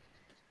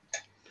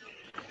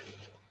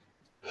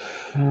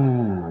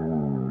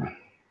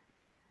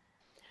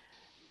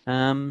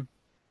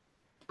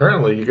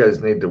 Apparently, you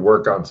guys need to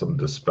work on some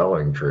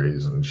dispelling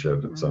trees and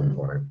shit at some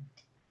point.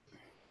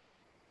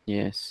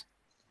 Yes.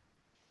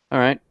 All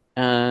right.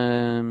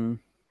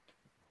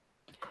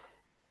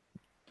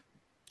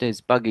 There's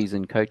buggies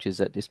and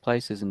coaches at this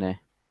place, isn't there?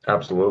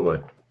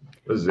 Absolutely.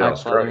 This is the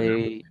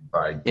Australian.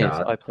 By Yes,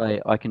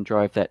 God. I can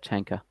drive that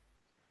tanker.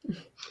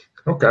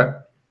 Okay.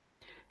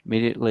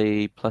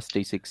 Immediately plus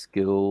D6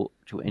 skill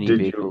to any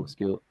vehicle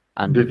skill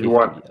under Did you 50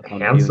 want upon viewing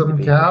the handsome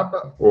vehicle.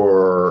 cab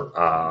or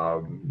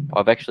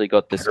I've actually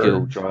got the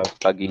skill carriage? drive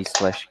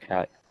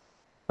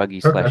buggy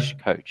slash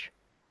coach.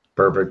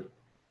 Perfect.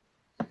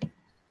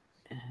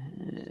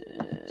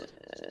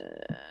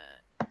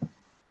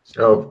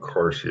 Of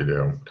course you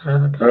do.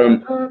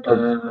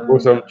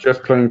 Also, I'm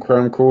just playing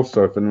Crown Course,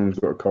 so if anyone's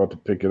got a card to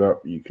pick it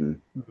up, you can.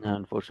 No,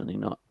 unfortunately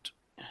not.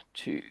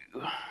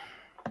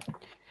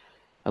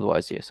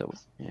 Otherwise, yes, I would.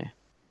 Yeah.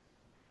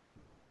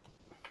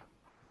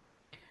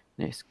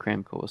 Yes,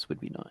 cram course would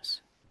be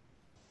nice.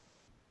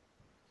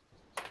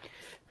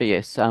 But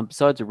yes,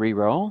 besides a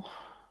reroll,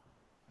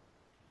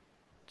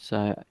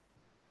 so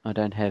I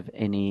don't have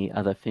any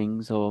other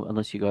things, or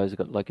unless you guys have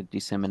got like a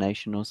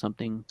dissemination or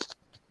something.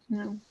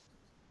 No.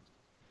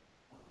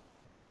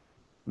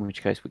 In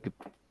which case, we could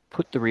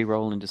put the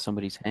reroll into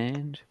somebody's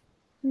hand.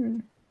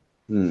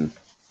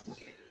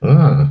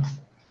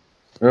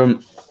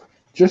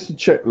 Just to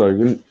check,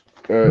 Logan,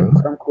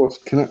 Crown Course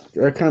can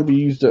it be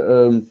used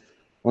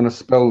on a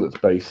spell that's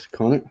base,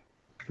 can't it?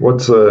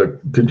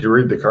 Could you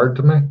read the card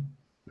to me?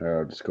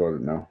 I just got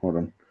it now. Hold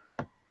on.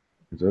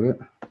 Is that it?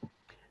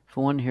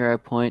 For 1 hero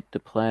point, the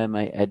player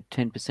may add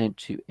 10%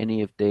 to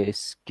any of their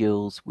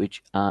skills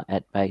which are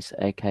at base,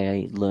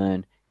 aka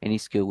learn. Any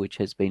skill which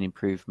has been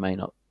improved may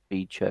not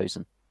be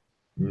chosen.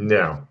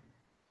 No.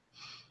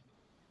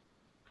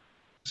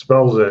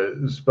 Spells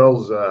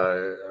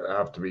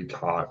have to be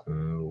taught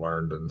and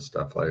learned and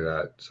stuff like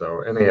that.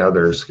 So any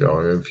other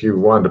skill, if you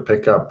wanted to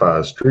pick up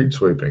street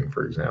sweeping,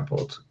 for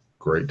example, it's a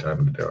great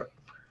time to do it.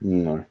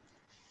 No.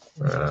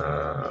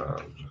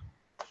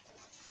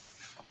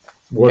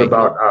 What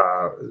about?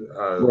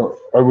 Well,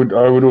 I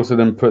would also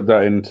then put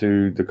that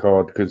into the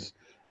card because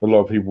a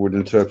lot of people would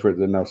interpret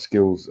that now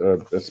skills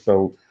a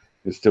spell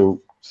is still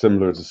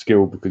similar as a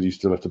skill because you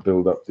still have to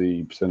build up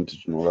the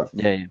percentage and all that.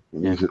 Yeah.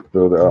 Use it to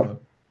build it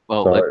up.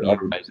 Well, So like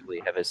you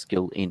basically have a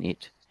skill in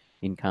it,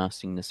 in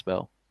casting the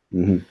spell.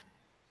 I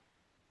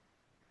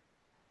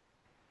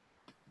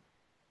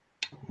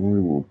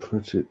will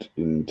put it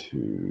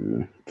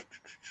into.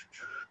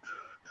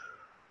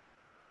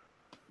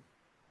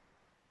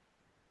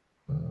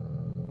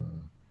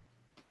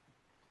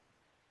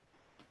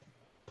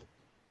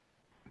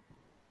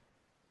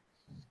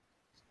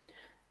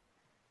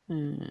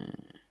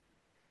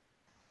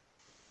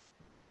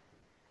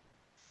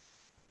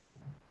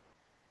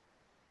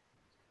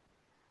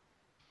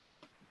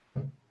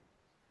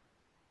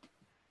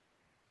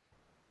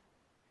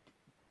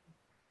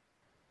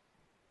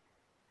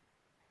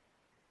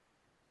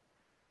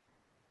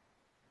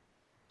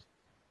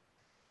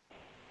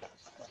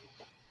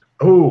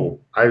 Oh,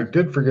 I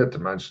did forget to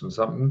mention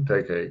something.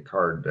 Take a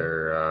card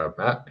there,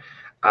 Matt.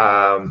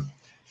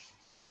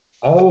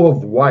 All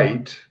of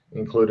white,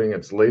 including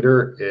its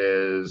leader,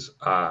 is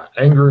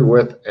angry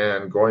with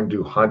and going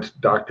to hunt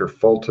Dr.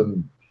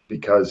 Fulton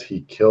because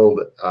he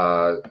killed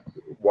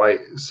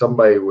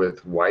somebody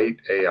with white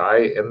AI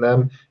in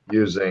them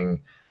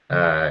using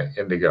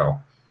indigo.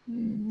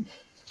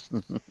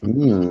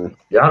 Yana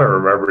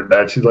remembered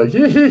that. She's like,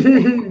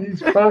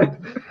 he's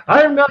fucked.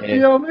 I'm not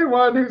the only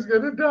one who's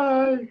gonna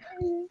die.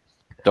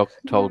 Doc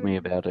told me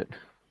about it.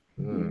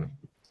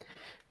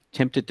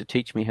 Tempted to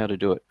teach me how to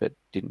do it, but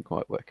didn't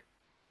quite work.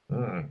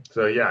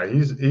 So yeah,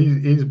 he's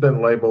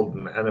been labeled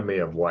an enemy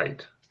of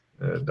white.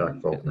 Doc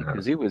Fulton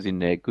because he was in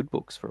their good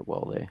books for a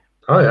while there.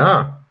 Oh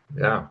yeah.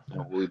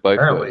 We both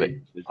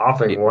apparently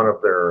offing one of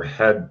their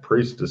head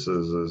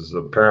priestesses is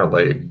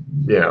apparently,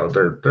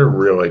 they're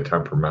really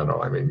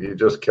temperamental. I mean, you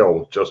just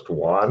kill just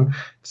one,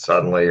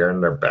 suddenly you're in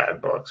their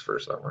bad books for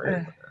some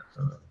reason.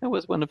 That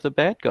was one of the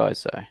bad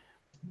guys,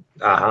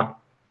 though.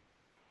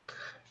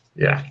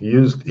 Yeah, he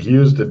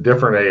used a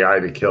different AI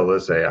to kill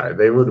this AI.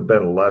 They would have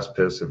been less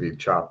pissed if he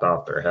chopped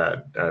off their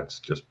head. That's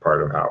just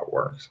part of how it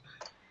works.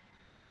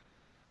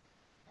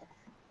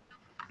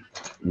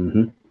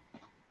 Mm-hmm.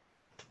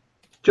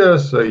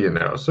 Just so you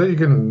know, so you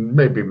can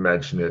maybe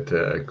mention it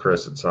to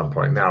Chris at some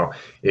point. Now,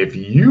 if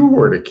you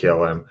were to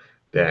kill him,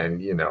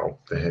 then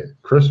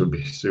Chris would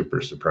be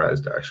super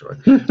surprised actually.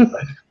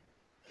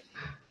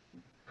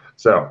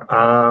 So,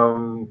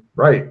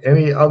 right.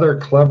 Any other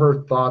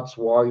clever thoughts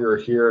while you're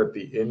here at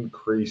the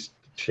increased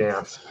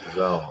chance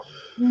zone?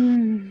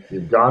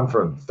 You've gone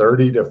from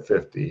 30 to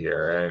 50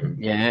 here, and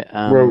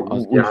Yeah. Well, I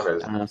was we- going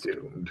to ask.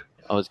 doomed.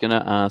 I was going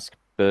to ask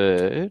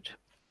Bird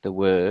the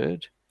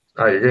word.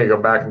 Oh, you're gonna go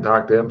back and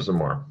talk to him some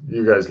more.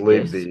 You guys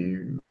leave Yes.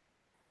 the.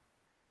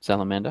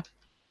 Salamander.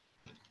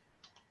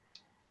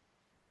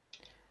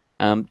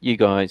 You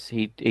guys,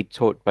 he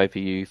taught both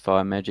of you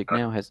fire magic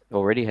now,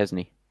 hasn't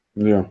he?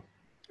 Yeah.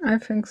 I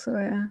think so,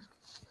 yeah.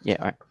 Yeah,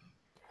 all right.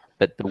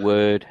 But the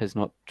word has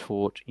not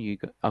taught you.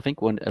 I think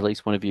at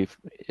least one of you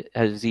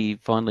has he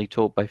finally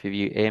taught both of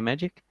you air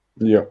magic.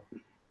 Yeah.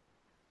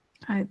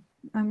 I'm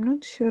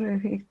not sure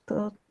if he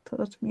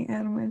taught me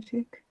air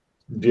magic.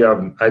 Do you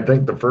have? I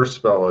think the first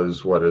spell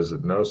is what is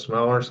it? No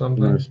smell or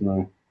something? No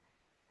smell.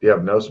 Do you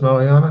have no smell,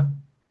 Yana?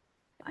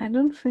 I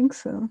don't think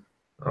so.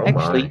 Oh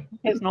Actually,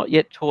 he has not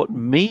yet taught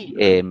me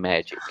air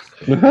magic,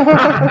 my!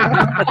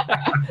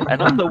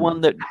 and I'm the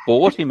one that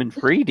bought him and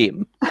freed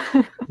him.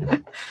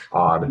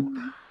 Odd.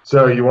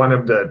 So you want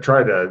him to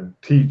try to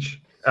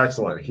teach?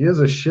 Excellent. He is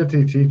a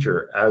shitty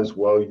teacher, as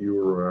well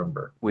you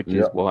remember, Which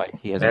Yeah. is why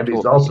he hasn't. and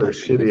he's taught me also yet.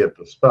 shitty at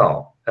the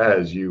spell,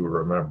 as you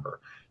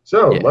remember.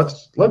 So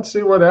Yes. let's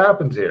see what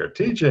happens here.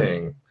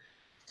 Teaching.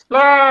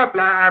 Blah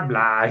blah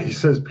blah. He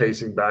says,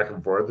 pacing back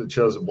and forth. It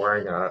shows him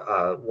wearing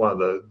one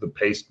of the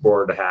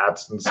pasteboard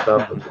hats and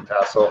stuff with the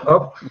tassel.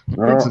 Oh,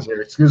 pizza's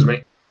here. Excuse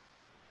me.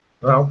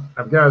 Well,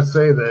 I've got to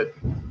say that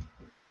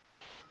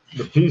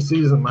the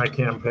PCs in my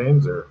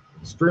campaigns are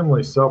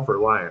extremely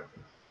self-reliant,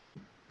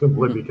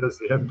 simply because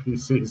the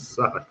NPCs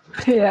suck.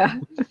 Yeah.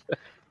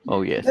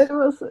 Oh yes.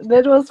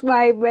 That was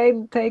my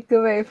main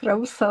takeaway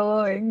from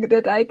soloing,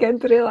 that I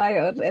can't rely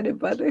on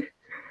anybody.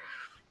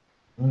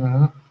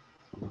 Mm-hmm.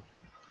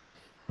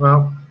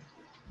 Well,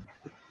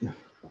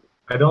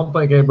 I don't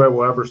think anybody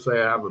will ever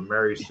say I have a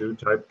Mary Sue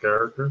type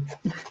character.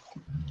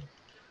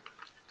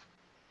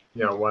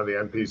 One of the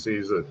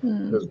NPCs that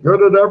is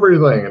good at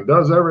everything and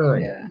does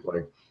everything. Yeah.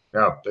 Like,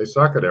 yeah, they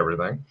suck at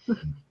everything.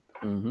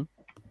 Mm-hmm.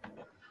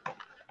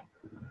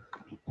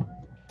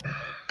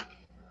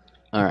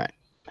 All right.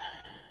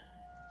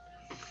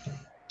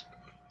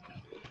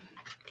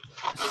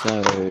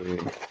 So.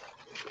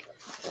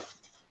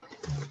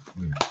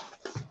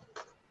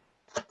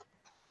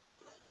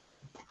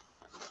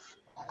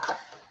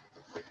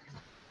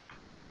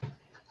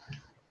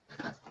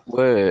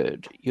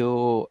 Word,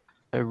 your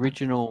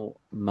original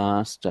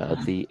master,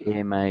 the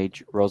air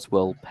mage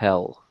Roswell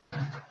Pell.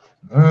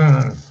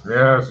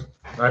 Yes,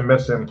 I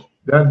miss him.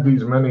 Dead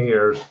these many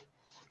years.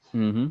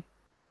 Mm-hmm.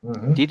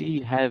 Mm-hmm. Did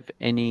he have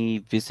any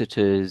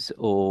visitors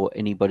or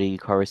anybody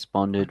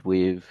corresponded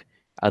with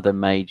other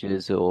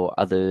mages or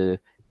other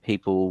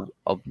people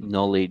of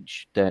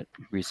knowledge that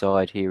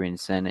reside here in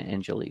San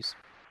Angeles?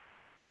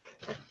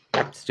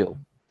 Still.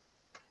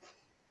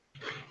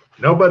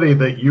 Nobody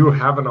that you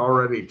haven't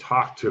already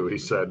talked to, he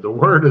said. The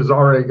word has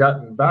already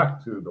gotten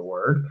back to the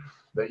word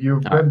that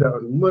you've been to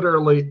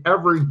literally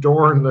every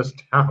door in this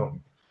town.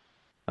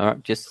 All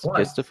right, just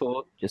Twice. a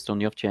thought, just on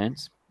the off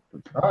chance.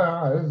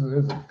 This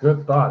is a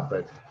good thought,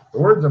 but the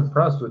word's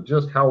impressed with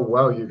just how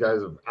well you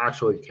guys have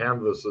actually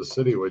canvassed the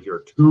city with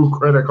your 2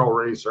 critical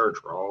research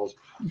rolls.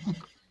 All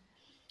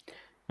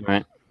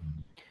right.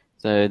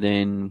 So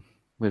then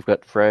we've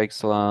got Frag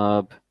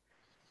Slab.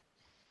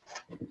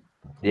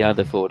 The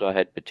other thought I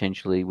had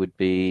potentially would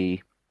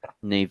be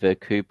Neva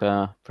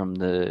Cooper from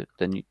the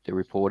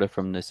reporter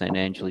from the St.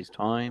 Angeles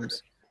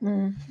Times.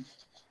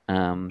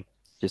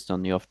 Just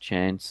on the off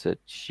chance that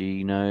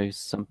she knows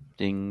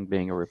something,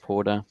 being a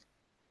reporter.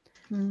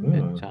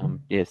 But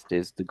yes,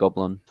 there's the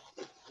Goblin.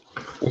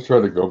 Let's try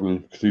the Goblin,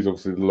 because he's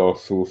obviously the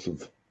last source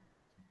of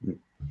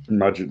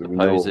magic that we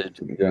know of.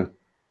 Yeah.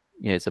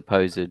 Yeah,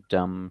 supposed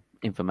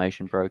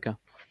information broker.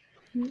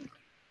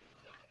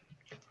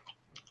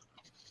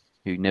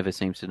 Who never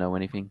seems to know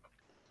anything,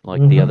 like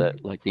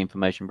the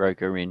information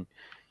broker in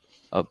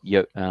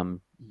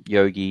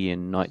Yogi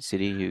and Night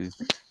City, who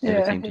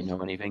never seem to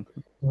know anything.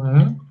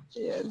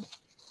 Yeah.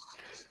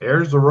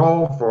 Here's the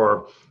roll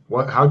for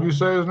what? How do you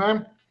say his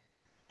name?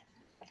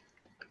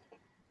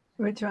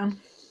 Which one?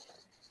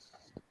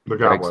 The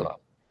Goblin.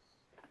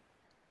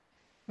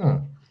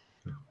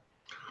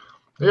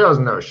 He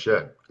doesn't know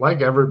shit,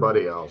 like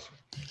everybody else.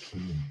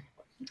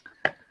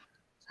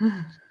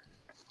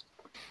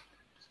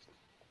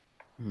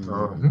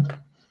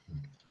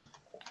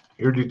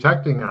 You're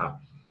detecting a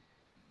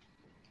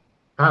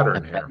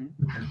pattern here.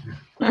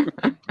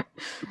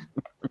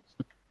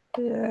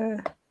 Yeah.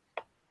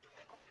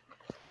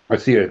 I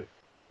see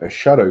a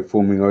shadow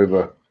forming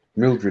over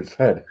Mildred's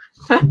head.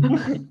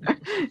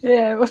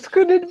 Yeah, what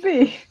could it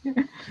be?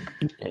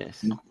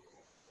 Yes.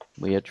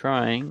 We are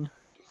trying.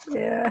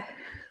 Yeah.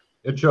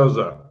 It shows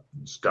a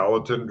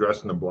skeleton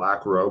dressed in a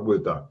black robe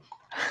with a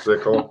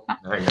sickle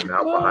hanging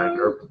out behind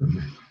her.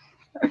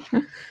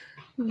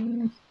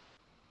 Mm.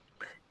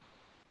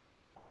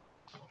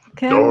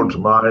 Don't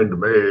mind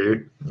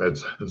me.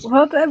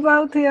 What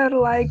about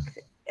your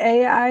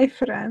AI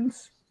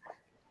friends?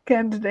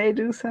 Can't they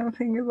do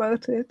something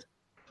about it?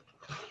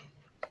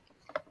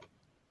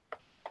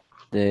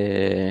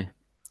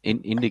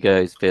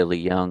 Indigo is fairly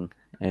young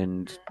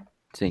and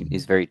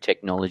is very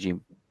technology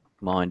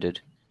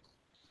minded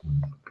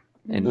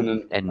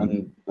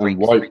and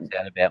freaks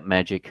out about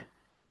magic.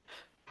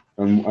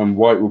 And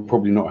White will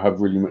probably not have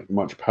really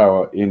much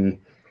power in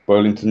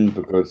Burlington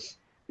because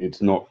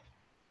it's not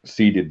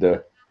seeded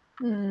there.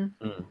 Mm.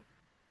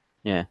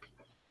 Yeah.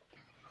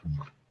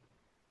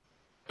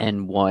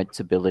 And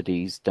White's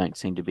abilities don't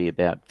seem to be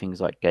about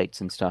things like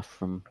gates and stuff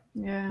from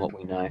what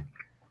we know.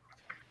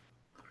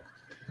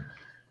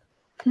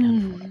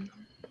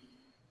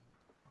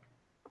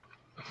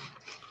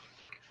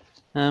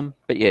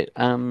 But yeah,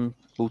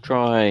 we'll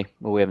try.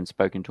 Well, we haven't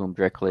spoken to him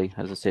directly.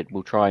 As I said,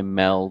 we'll try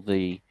Mel,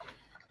 the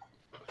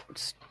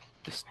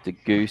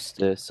goose,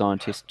 the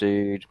scientist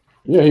dude.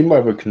 Yeah, he might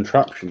have a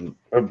contraption.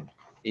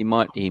 He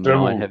might have. He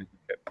might have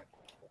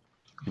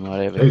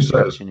a He contraption.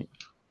 says,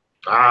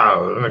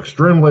 an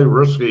extremely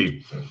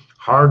risky,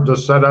 hard to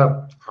set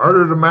up,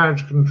 harder to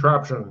manage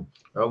contraption.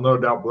 It'll no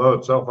doubt blow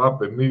itself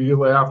up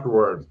immediately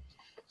afterward.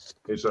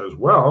 He says,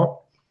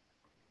 well,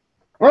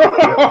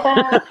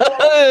 about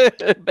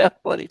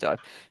bloody time.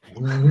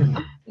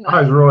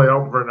 I was really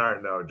hoping for an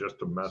iron no, just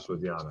to mess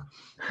with Yana.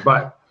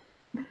 But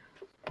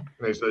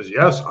he says,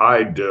 yes,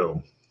 I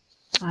do.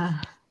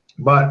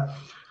 But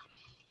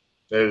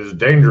it is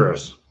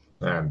dangerous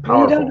and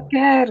powerful. We don't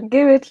care.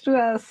 Give it to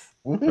us.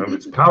 And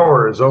its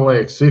power is only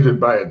exceeded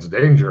by its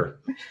danger.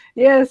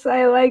 Yes,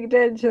 I like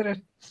danger.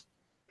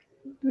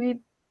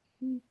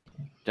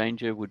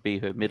 Danger would be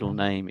her middle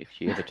name if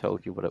she ever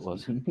told you what it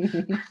was.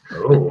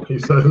 Oh, he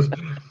says,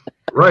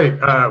 right.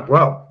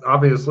 Well,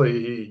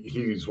 obviously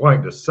he's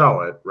wanting to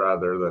sell it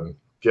rather than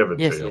give it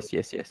to you.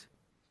 Yes.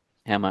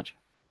 How much?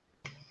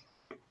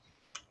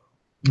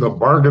 The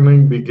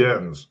bargaining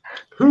begins.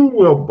 Who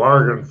will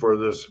bargain for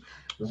this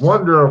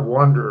wonder of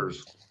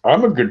wonders?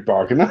 I'm a good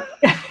bargainer.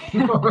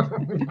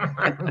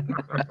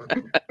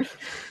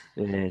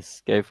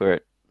 Yes, go for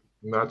it.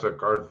 And that's a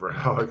card for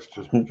Alex,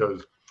 just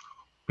because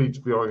Pete's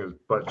feeling his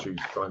butt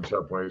cheeks clench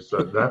up when he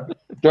said that.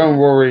 Don't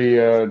worry,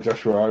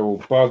 Joshua. I will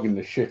bargain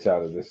the shit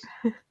out of this.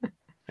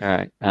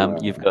 All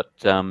right. You've got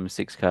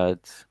 6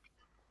 cards.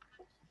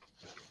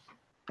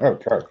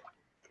 Okay.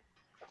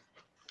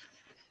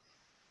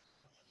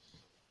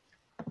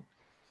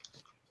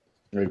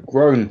 They've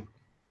grown.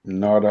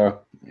 Nada.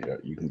 Yeah,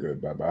 you can go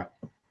bye-bye.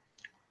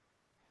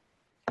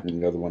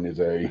 And the other one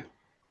is a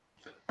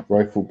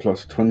rifle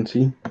plus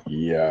 20.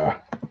 Yeah.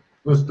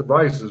 This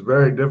device is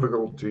very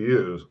difficult to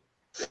use.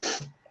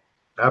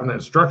 I have an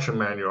instruction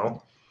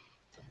manual.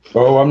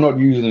 Oh, I'm not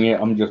using it.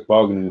 I'm just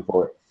bargaining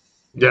for it.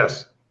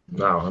 Yes.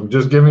 No, I'm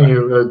just giving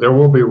you, there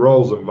will be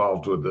rolls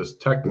involved with this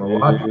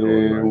technological.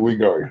 Here we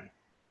go.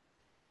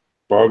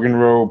 Bargain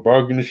roll.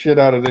 Bargain the shit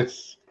out of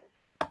this.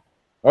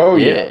 Oh,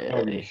 yeah.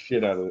 Bargain the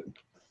shit out of it.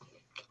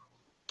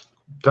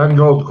 10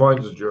 gold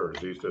coins is yours,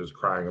 he says,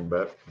 crying a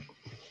bit.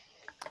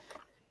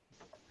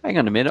 Hang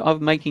on a minute.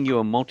 I'm making you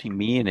a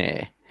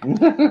multi-millionaire.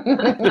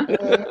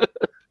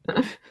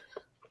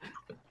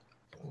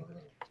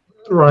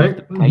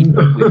 Right.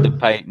 With the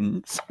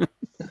patents.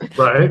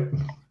 Right.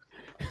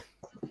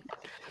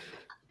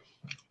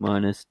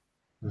 Minus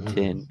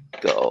 10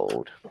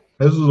 gold.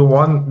 This is a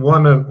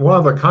one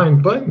of a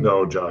kind thing,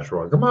 though,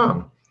 Joshua. Come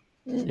on.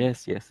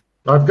 Yes.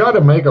 I've got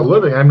to make a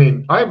living. I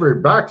mean,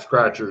 ivory back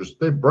scratchers,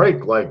 they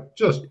break like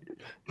just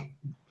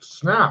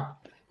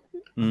snap.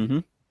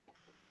 Mm-hmm.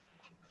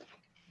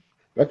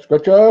 Back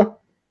scratcher.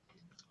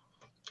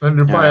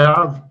 And if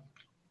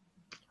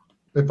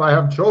I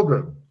have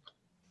children,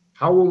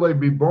 how will they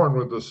be born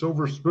with a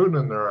silver spoon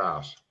in their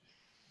ass?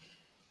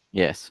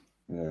 Yes.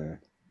 Yeah.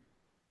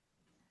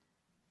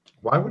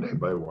 Why would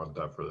anybody want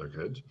that for their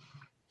kids?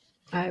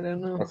 I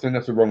don't know. I think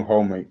that's the wrong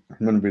hole, mate.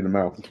 I'm going to be the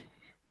mouth.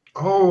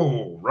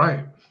 Oh,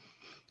 right.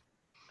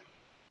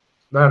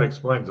 That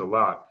explains a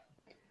lot.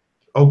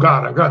 Oh,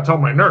 God, I've got to tell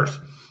my nurse.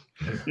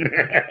 You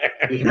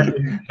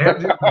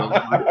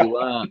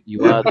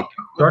are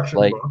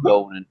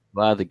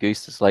the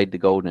goose that's laid the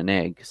golden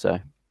egg. So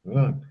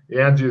he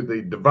hands you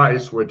the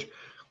device, which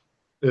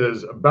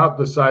is about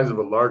the size of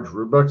a large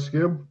Rubik's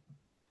cube.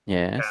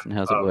 Yes, and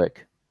how's it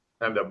work?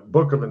 And a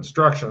book of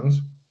instructions,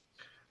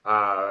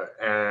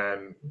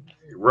 and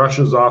he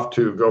rushes off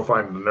to go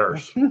find the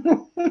nurse.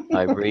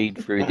 I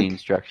read through the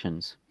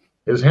instructions.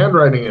 His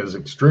handwriting is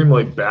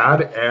extremely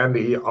bad, and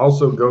he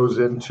also goes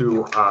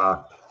into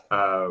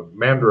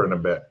Mandarin a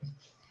bit.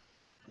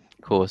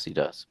 Of course he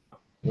does.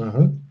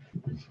 Mm-hmm.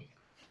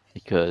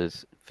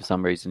 Because for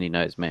some reason he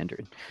knows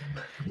Mandarin.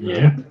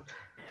 Yeah.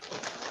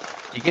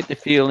 You get the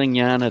feeling,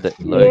 Yana, that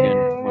Logan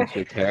Yeah. wants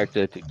your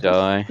character to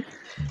die.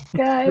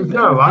 Kind It's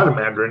not a of. lot of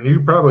Mandarin.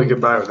 You probably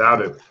get by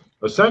without it.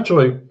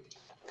 Essentially,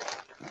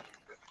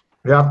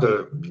 you have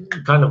to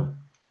kind of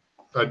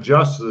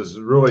adjust this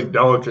really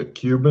delicate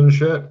Cuban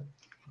shit,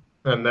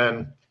 and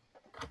then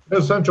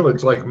essentially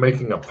it's like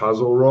making a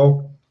puzzle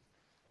roll,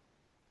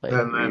 Like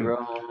and then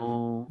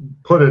reroll.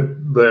 put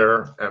it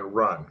there and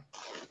run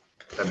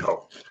and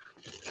hope.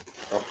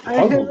 I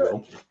have- Puzzle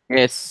roll.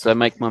 Yes, I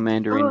make my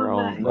Mandarin Oh,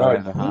 roll nice. by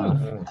Nice. over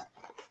half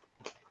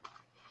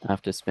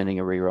after spending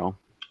a reroll.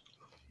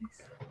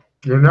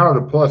 You're now at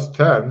a plus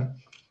 10%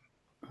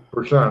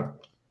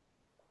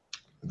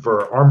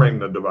 for arming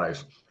the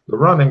device. The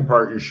running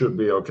part you should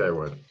be okay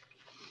with.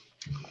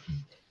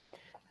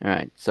 All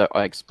right, so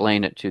I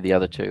explain it to the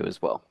other two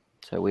as well,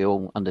 so we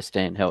all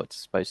understand how it's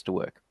supposed to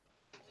work.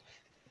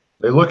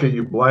 They look at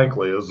you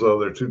blankly as though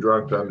they're too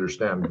drunk to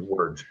understand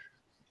words.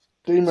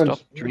 Demons. Stop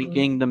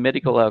drinking the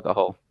medical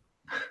alcohol.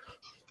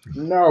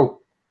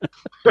 No.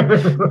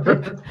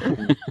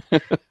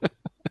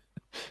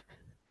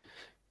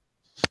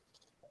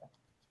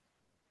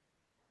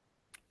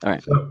 All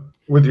right. So,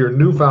 with your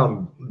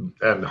newfound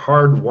and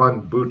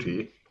hard-won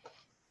booty,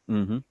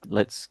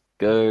 Let's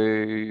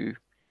go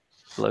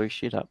blow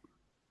shit up.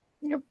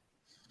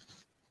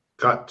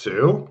 cut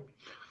to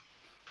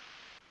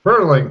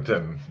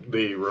Burlington,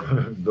 the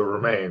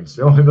remains.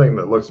 The only thing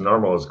that looks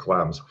normal is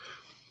Clem's.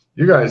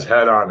 You guys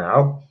head on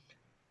out.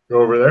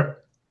 Go over there.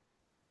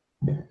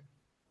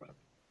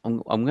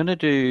 I'm gonna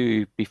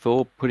do,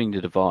 before putting the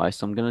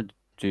device, I'm gonna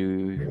try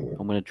You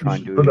and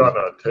should do. put on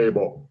a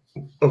table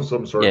of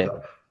some sort. Yeah.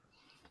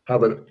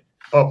 Have it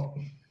up.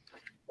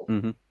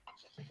 Yep.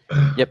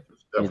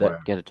 Either Definitely.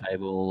 get a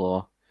table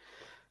or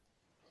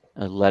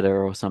a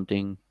ladder or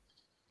something.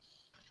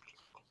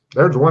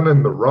 There's one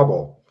in the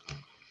rubble.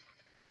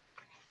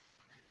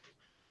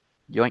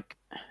 Yoink.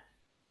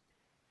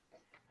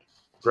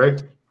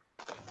 Great.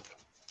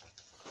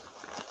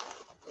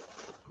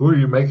 Who are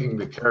you making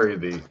to carry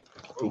the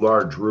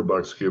large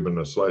Rubik's Cube in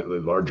a slightly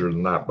larger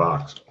than that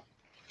box?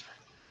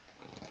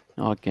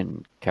 I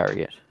can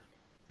carry it.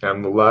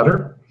 And the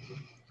ladder?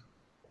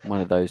 One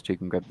of those two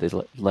can grab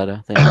the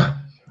ladder thing.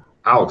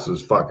 Alex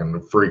is fucking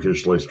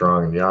freakishly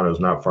strong, and Yano's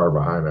not far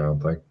behind, I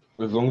don't think.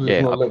 As long as Yeah,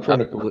 it's not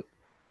electronic.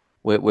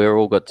 we're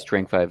all got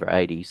strength over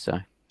 80, so.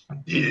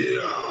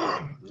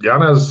 Yeah.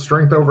 Yana's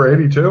strength over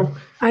 82?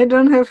 I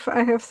don't have.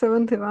 I have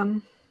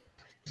 71.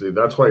 See,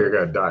 that's why you're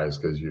going to die, is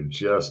because you're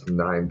just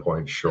 9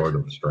 points short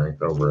of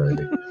strength over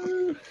 80.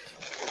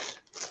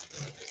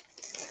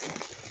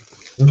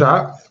 Okay.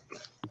 All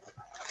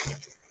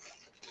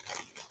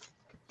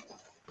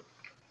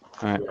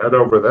right. Head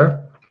over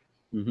there.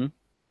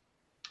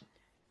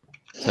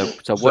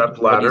 So what is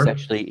ladder.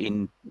 actually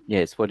in?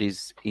 Yes, what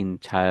is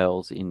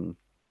entails in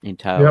You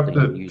have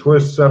to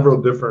twist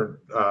several different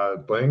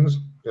things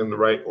in the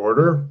right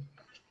order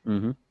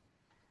and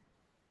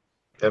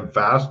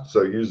fast.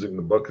 So using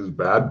the book is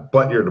bad,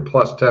 but you're at a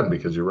plus 10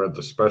 because you read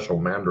the special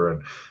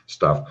Mandarin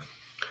stuff.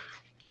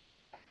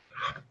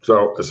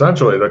 So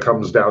essentially, that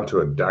comes down to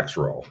a dex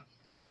roll.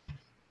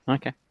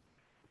 Okay.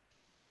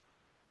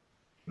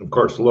 Of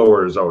course,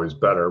 lower is always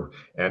better.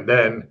 And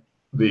then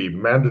the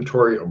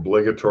mandatory,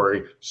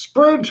 obligatory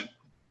sprint,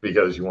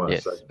 because you want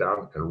to sit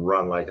down and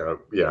run like a,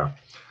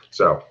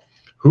 So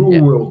who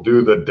will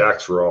do the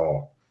dex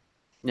roll?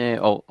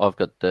 Yeah, I've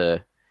got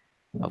the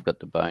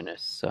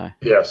bonus, so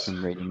yes,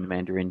 I'm reading the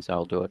Mandarin, so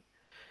I'll do it.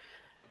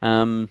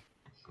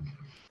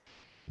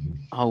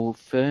 I'll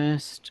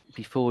first,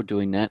 before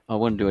doing that, I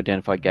want to do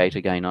identify gate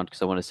again on,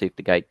 because I want to see if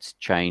the gate's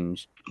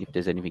changed, if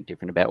there's anything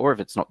different about, or if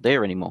it's not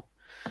there anymore.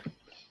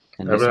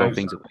 And this whole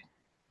thing's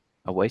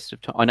a waste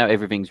of time. I know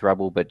everything's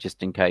rubble, but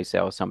just in case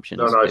our assumption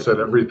is... No, I said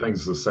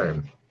everything's the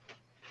same.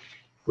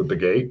 With the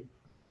gate?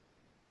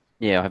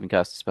 Yeah, I haven't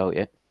cast a spell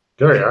yet.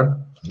 Carry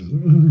on.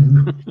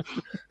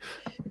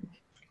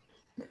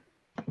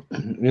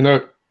 You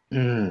know,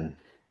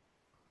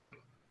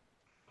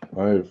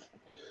 I've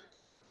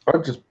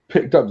just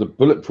picked up the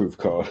bulletproof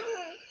card.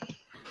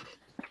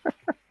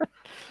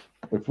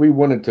 If we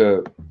wanted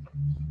to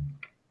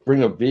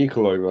bring a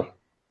vehicle over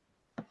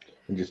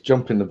and just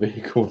jump in the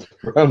vehicle,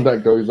 the round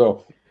that goes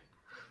off,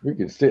 we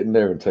could sit in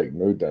there and take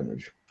no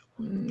damage.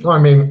 Well, I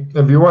mean,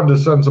 if you wanted to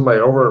send somebody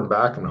over and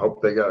back and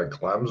hope they got a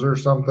Clems or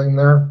something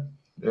there,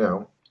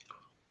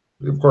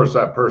 of course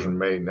that person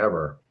may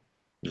never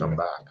come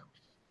back.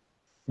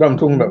 No, I'm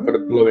talking about the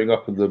blowing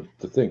up of the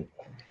thing.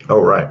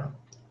 Oh, right.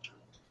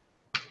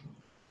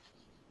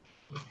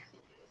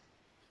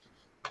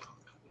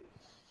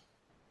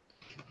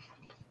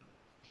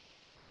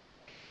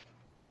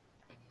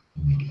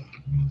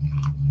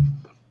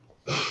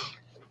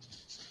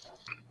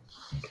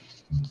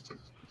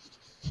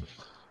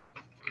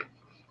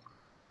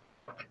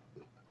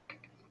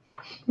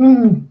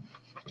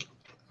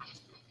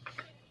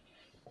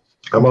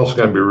 I'm also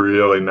going to be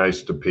really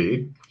nice to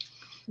Pete,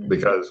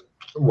 because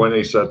when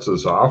he sets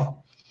us off,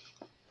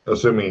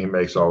 assuming he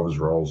makes all of his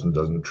rolls and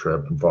doesn't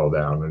trip and fall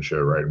down and shit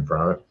right in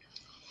front of it,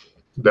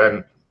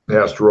 then He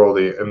has to roll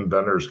the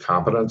inventor's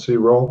competency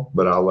roll,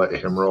 but I'll let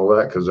him roll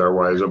that because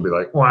otherwise he'll be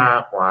like,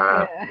 wah,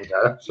 wah. Yeah.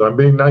 Okay. So I'm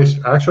being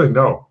nice. Actually,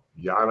 no.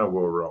 Yana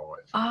will roll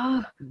it.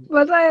 Ah,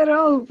 but I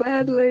roll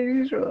badly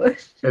usually.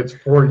 It's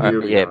for you,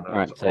 Alright, yeah, Yana.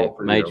 alright, It's so all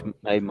for mage you.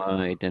 made my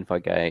identify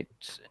gate,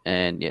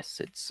 and yes,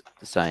 it's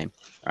the same.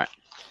 Alright.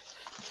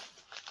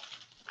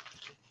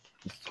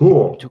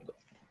 Cool.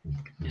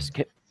 Just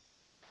kept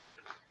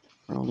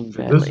rolling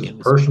See, this badly. is It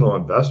was, personal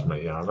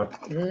investment, Yana.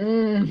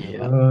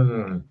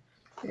 yeah.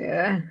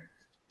 Yeah.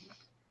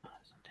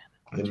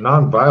 In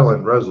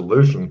nonviolent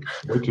resolution,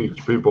 we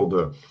teach people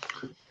to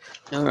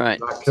Alright,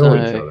 not kill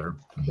each so other.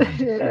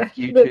 Yeah. if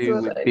you That's two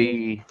what would I do.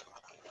 be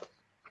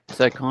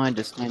so kind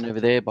to stand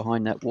over there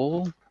behind that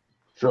wall,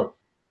 Sure.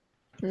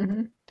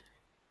 Mhm.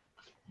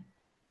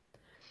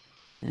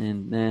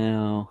 and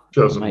now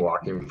Shows I'll him make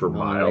walking for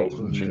my miles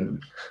and shit.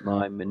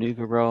 my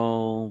maneuver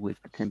roll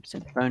with the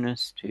 10%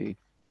 bonus to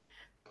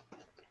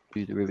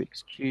do the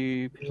Rubik's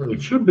Cube, You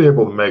should be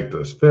able to make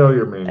this.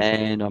 Failure means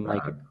and I'll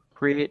make it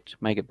crit,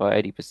 make it by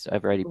 80%,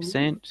 over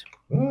 80%.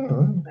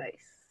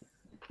 Nice.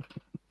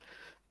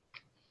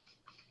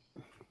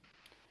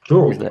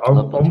 Cool. Is that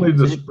lovely Only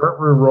the 10%? sprint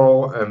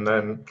roll and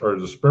then, or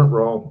the sprint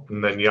roll,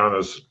 and then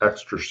Yana's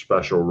extra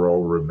special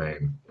roll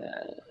remain.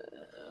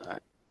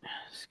 Alright.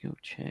 Skill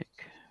check.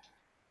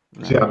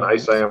 See how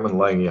nice I Range. am in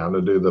letting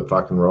Yana do the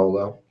fucking roll,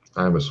 though?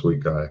 I'm a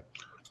sweet guy.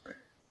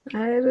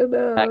 I don't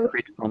know. That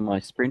crit on my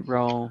sprint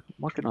roll.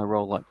 Why couldn't I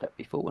roll like that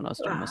before when I was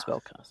doing my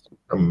spellcasting?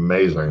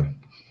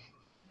 Amazing.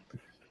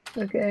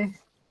 Okay.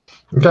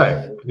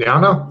 Okay,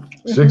 Yana,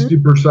 Mhm.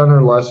 60%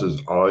 or less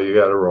is all you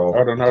got to roll.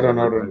 Hold on.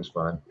 Everything's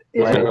fine.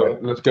 Yeah.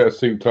 Let's get it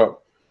synced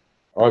up.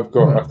 I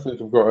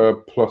think I've got a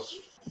plus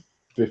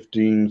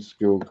 15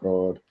 skill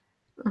card.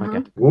 Uh-huh.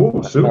 Okay.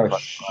 Ooh, super. No,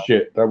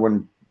 shit. That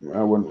went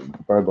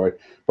bye-bye.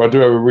 But I do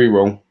have a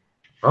reroll.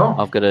 Oh,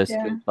 I've got a Yeah.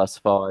 skill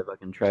 +5 I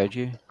can trade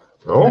you.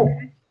 oh,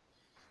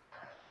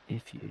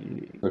 If you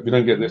If you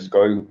don't get this guy,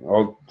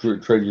 I'll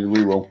trade you the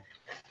reroll.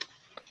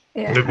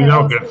 Yeah. and if you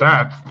don't get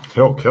that,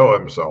 he'll kill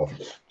himself.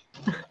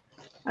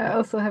 I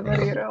also have a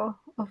reroll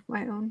of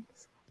my own.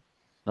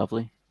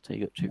 lovely. So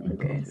you got 2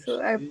 Okay, rerolls.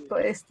 so I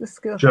placed the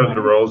skill. Shows the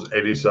 5. rolls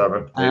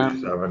 87, Um,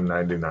 87,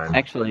 99.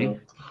 Actually,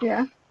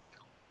 Yeah.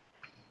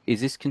 is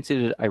this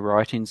considered a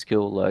writing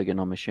skill, Logan?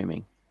 I'm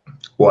assuming.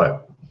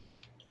 What?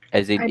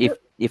 As in, I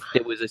if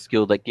there was a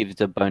skill that gives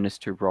a bonus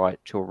to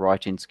a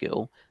writing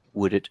skill,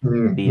 would it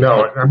be No,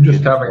 applicable I'm to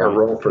just this having a writing?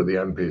 roll for the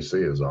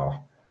NPC is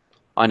all.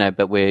 I know,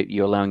 but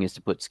you're allowing us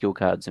to put skill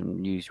cards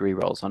and use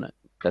rerolls on it.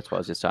 That's what I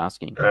was just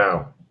asking.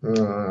 Oh.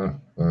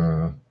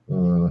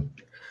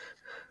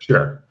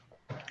 Sure.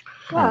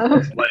 Wow.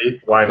 It's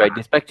late. Why Trade not?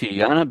 this back to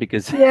you, Anna,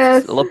 because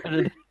Yes. it's a lot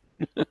better.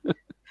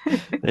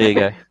 There you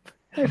go.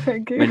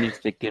 Thank you.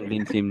 Managed to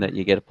convince him that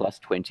you get a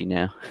 +20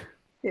 now.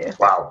 Yes.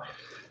 Wow.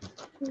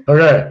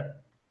 Okay.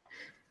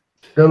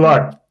 Good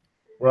luck.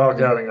 We're all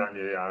counting on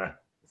you, Yana.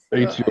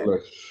 80 or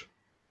less.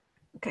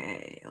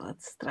 Okay,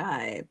 let's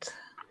try it.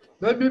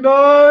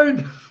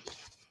 99.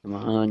 Come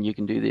on, you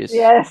can do this.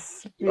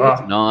 Yes.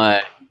 Ah, No.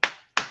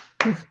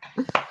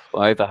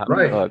 By over half.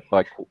 Right.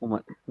 By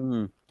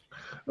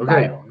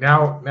okay.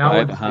 Now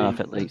over it's half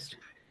at least.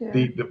 Yeah.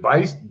 the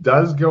device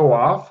does go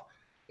off.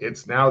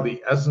 It's now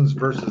the essence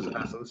versus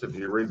essence. If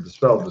you read the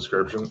spell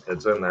description,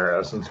 it's in there.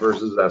 Essence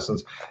versus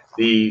essence.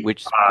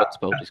 Which what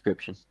spell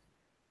description?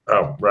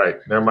 Oh, right.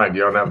 Never mind.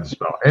 You don't have the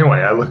spell.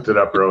 Anyway, I looked it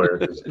up earlier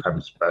because I'm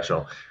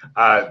special.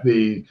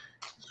 The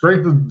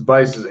strength of the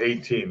device is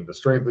 18. The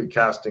strength of the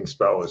casting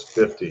spell is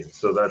 15.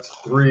 So that's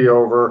 3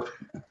 over.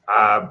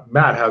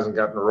 Matt hasn't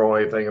gotten to roll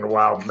anything in a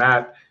while.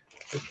 Matt,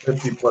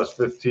 50 plus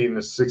 15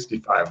 is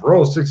 65.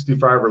 Roll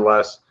 65 or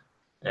less,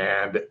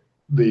 and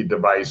the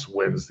device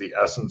wins the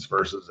essence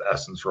versus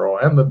essence roll.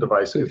 And the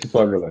device gets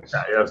 65 or less.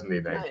 yeah, he doesn't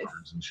need any Nice.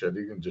 cards and shit.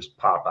 He can just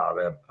pop out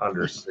at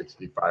under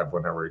 65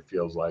 whenever he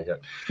feels like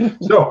it.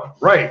 So,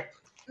 right,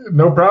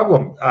 no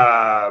problem.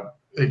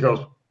 It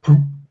goes poop.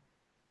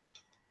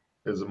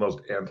 Is the most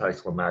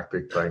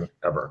anticlimactic thing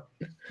ever.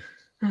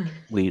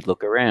 We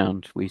look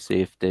around. We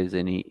see if there's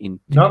any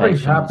indications.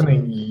 Nothing's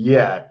happening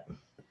yet.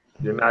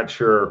 You're not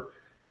sure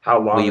how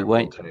long it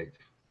will take.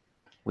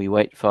 We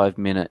wait 5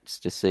 minutes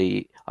to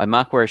see. I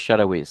mark where a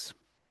shadow is.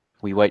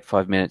 We wait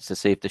 5 minutes to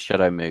see if the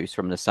shadow moves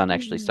from the sun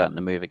actually starting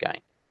to move again.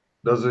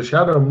 Does the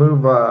shadow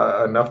move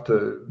enough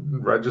to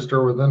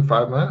register within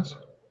 5 minutes?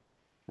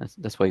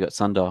 That's why you got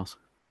sundials.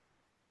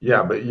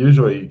 Yeah, but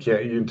usually you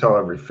can't. You can tell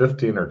every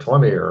 15 or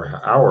 20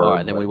 or hour. All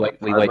right, then we wait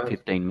 5 minutes?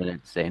 15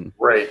 minutes then.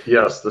 Right.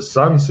 Yes, the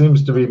sun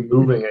seems to be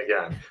moving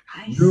again.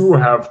 Nice. You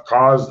have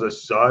caused the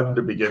sun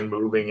to begin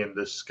moving in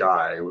the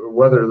sky.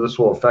 Whether this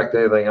will affect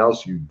anything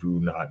else, you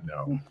do not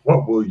know.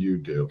 What will you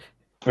do?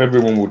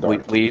 Everyone will die.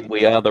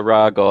 We are the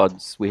Ra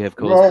gods. We have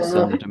caused the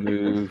sun to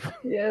move.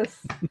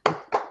 Yes.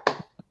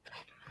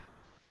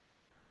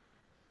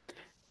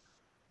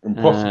 And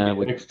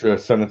possibly extra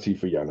sanity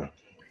for Yana.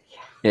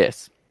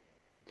 Yes.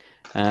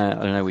 I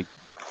don't know.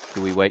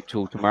 Do we wait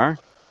till tomorrow?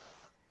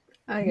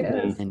 I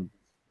guess.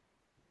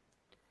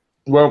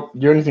 Well,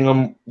 the only thing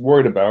I'm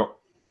worried about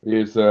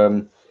is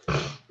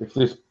if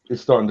this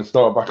is starting to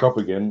start back up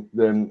again,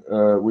 then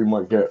we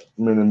might get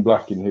Men in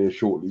Black in here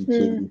shortly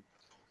to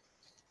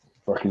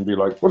fucking be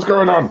like, "What's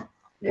going on?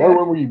 Yeah. Why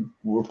weren't we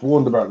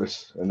warned about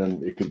this?" And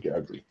then it could get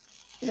ugly.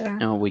 Yeah.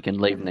 Oh, we can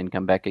leave and then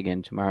come back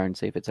again tomorrow and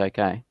see if it's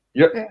okay.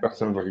 Yep, Yeah. that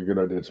sounds like a good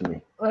idea to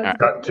me. Let's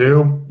Cut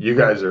two. You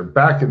guys are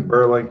back in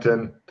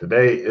Burlington.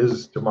 Today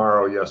is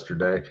tomorrow,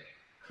 yesterday.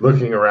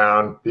 Looking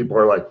around, people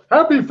are like,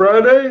 "Happy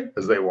Friday,"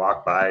 as they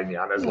walk by, and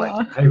Yana's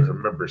like, "I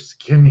remember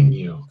skinning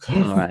you."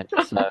 All right.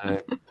 So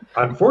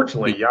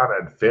Unfortunately,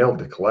 Yana had failed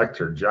to collect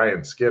her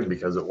giant skin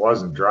because it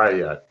wasn't dry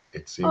yet.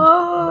 It seems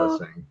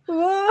missing,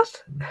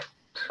 What?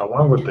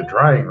 along with the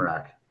drying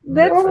rack.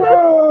 That's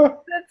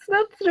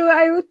not true.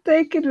 I would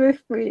take it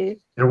with me.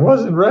 It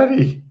wasn't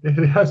ready.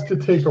 It has to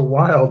take a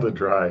while to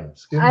dry.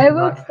 Skins I are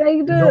would not- take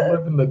you don't the.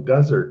 live in the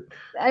desert.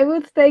 I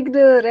would take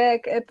the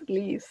rack at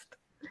least.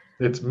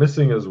 It's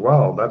missing as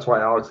well. That's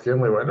why Alex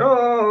Kinley went,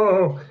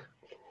 "Oh,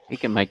 he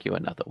can make you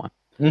another one.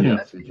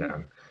 yes, he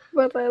can."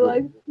 But I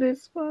like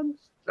this one.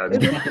 That's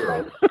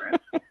true.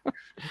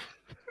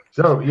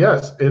 So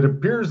yes, it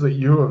appears that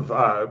you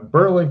have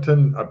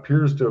Burlington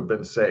appears to have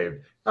been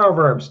saved.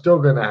 However, I'm still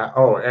going to.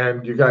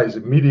 And you guys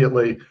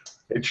immediately.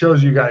 It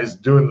shows you guys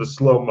doing the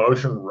slow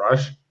motion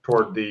rush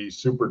toward the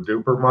Super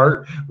Duper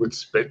Mart with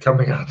spit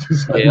coming out the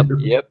side. of your-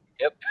 Yep.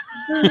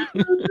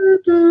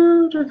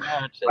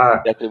 That's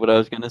exactly what I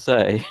was going to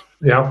say.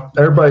 Yeah,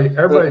 everybody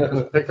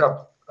just pick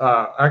up.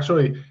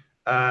 Actually,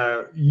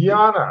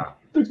 Yana,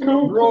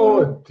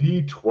 roll a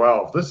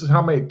d12. This is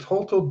how many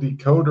total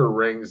decoder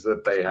rings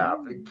that they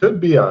have. It could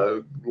be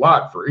a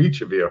lot for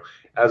each of you,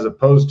 as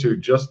opposed to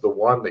just the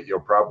one that you'll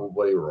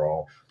probably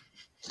roll.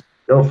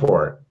 Go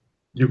for it.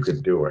 You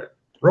could do it.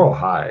 Roll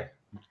high.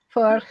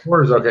 4.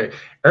 4 is okay.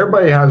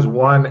 Everybody has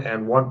one,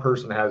 and one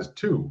person has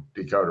 2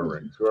 decoder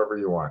rings, whoever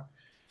you want.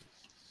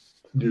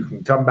 You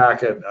can come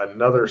back at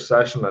another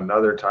session,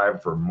 another time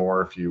for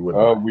more if you would.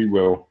 Oh, we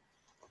will.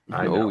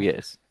 I know. Oh,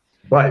 yes.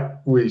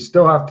 But we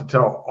still have to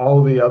tell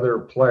all the other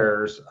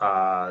players,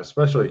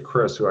 especially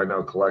Chris, who I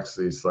know collects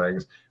these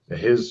things, that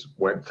his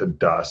went to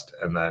dust,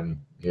 and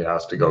then he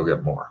has to go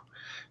get more.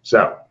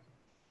 So,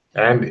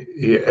 and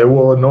it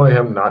will annoy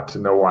him not to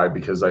know why,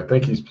 because I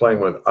think he's playing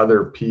with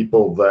other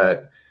people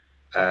that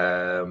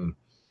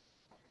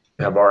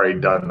have already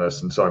done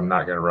this, and so I'm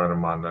not going to run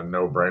him on a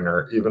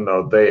no-brainer, even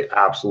though they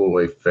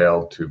absolutely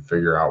failed to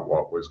figure out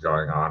what was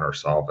going on or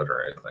solve it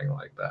or anything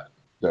like that.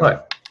 Yeah.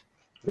 But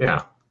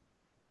yeah.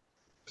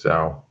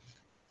 So,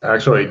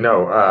 actually,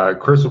 no.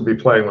 Chris will be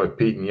playing with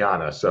Pete and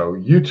Yana, so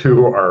you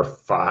two are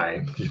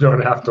fine. You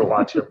don't have to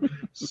watch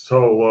him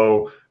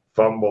solo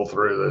fumble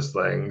through this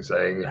thing,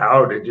 saying,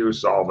 "How did you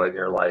solve it?" And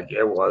you're like,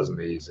 "It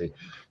wasn't easy."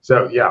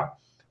 So, yeah,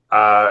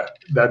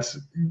 that's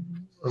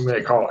I'm going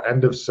to call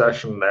end of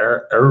session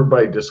there.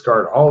 Everybody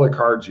discard all the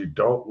cards you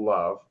don't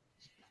love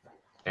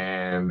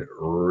and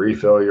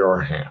refill your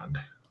hand.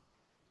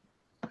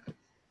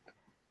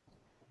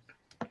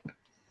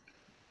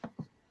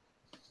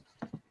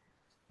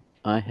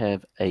 I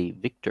have a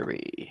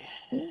victory.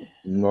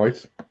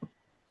 Nice.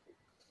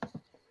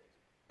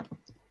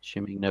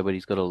 Assuming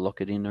nobody's got to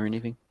lock it in or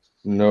anything.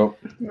 No.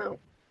 No.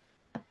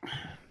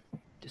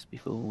 Just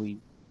before we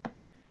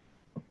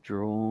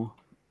draw.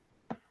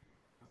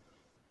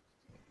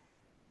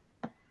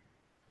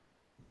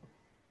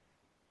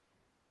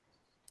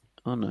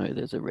 Oh no,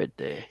 there's a red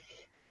there.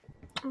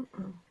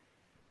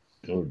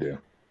 Oh dear.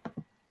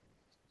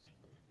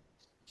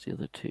 It's the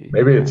other two.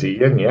 Maybe it's a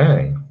yin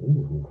yang.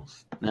 Ooh.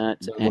 No,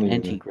 it's That an one is-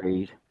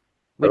 anti-greed.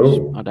 Which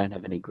Oh. I don't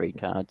have any greed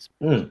cards.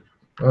 Oh.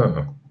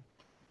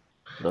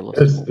 But I lost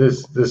them all.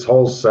 This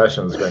whole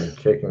session's been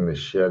kicking the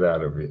shit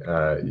out of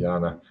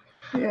Yana.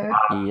 Yeah.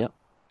 Yep.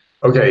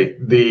 Okay,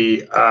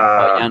 the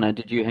Oh, Yana,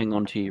 did you hang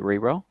on to your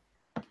reroll?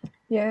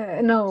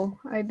 Yeah. No,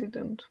 I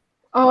didn't.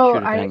 Oh,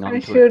 Should've hang on I to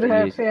it should for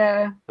have. use-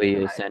 Yeah. For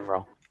your sand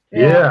roll?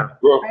 yeah.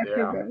 Well, I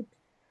Yeah. figured.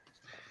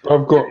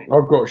 I've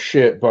got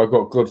shit, but I've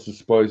got God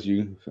despise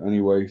you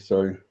anyway.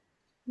 So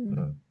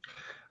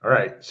All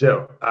right,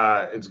 so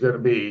it's going to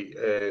be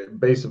a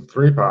base of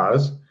 3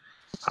 paws.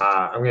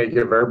 I'm going to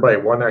give everybody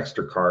 1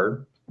 extra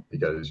card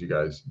because you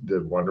guys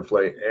did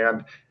wonderfully,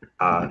 and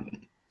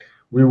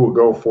we will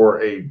go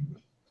for a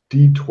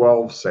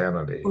D12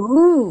 sanity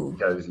Ooh.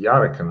 because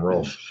Yana can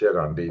roll shit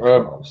on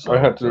D12. so I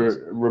had to that's-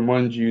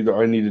 remind you that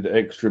I needed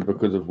extra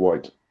because of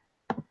white.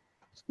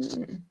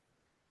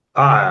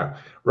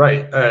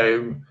 Right.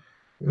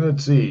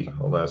 Let's see.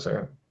 Hold on a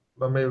second.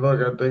 Let me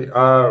look at the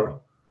 12d6.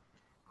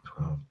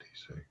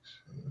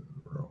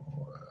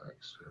 Roll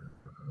extra.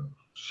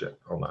 Shit.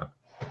 Hold on.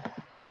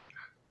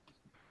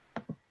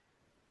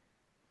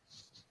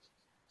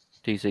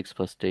 D6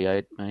 plus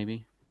D8,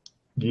 maybe?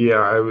 Yeah,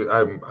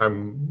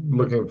 I'm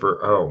looking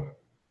for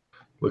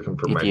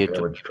my If you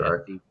damage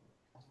track.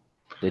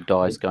 The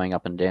dice going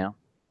up and down.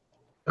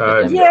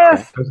 Yeah,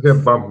 Yes. let's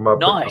get bump them up.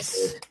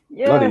 Nice.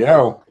 Yes. Bloody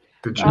hell!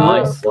 Did you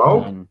Nice. roll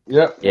 12? one.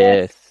 Yep,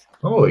 Yes.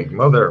 Holy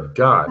mother of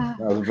God.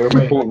 that was a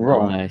very important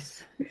roll.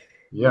 Nice.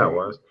 Yeah, it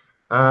was.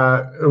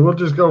 We'll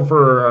just go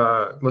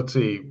for let's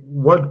see.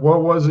 What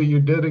was it you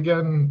did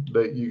again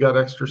that you got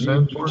extra You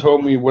sand for?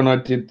 told me when I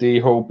did the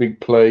whole big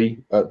play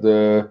at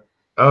the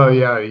Oh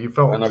yeah, you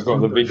felt and I got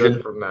the super vision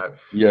good from that.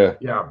 Yeah.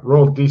 Yeah,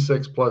 roll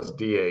d6 plus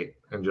d8.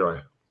 Enjoy.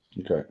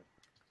 Okay,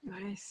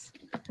 Nice.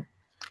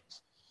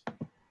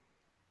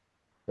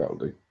 that'll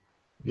do.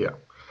 Yeah.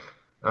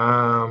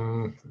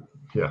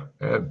 Yeah,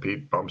 and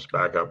Pete bumps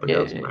back up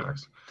against Yeah.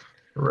 Max.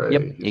 Hooray.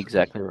 Yep,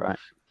 exactly right.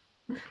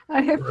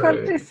 I have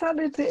Right. 30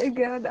 sanity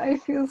again. I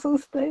feel so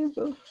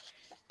stable.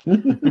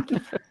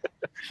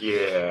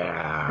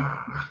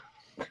 Yeah.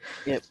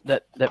 Yep,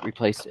 that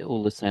replaced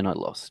all the sand I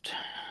lost.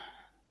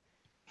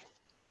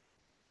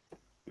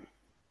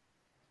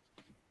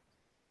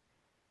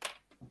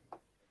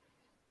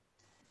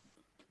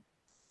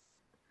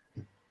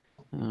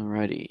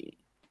 Alrighty.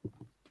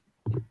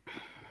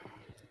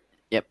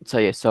 Yep,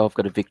 so I've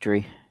got a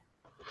victory.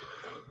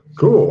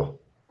 Cool.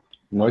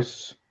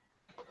 Nice.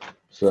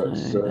 So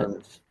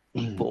That's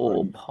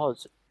 4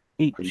 pos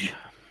each.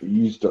 I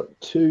used up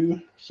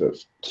 2, so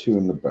it's 2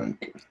 in the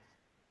bank.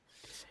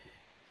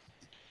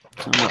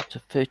 So I'm up to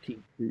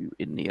 32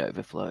 in the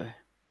overflow.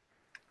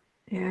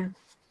 Yeah,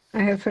 I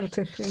have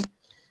 33.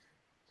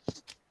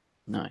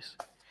 Nice.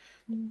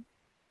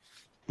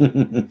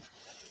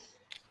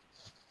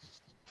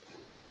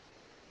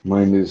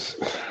 Mine is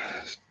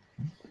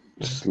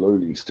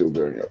slowly still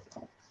going up.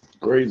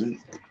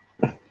 Crazy.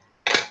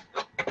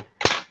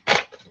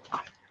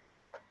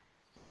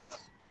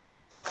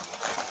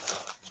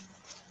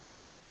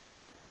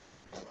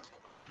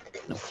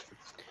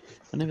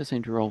 I never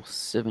seem to roll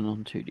 7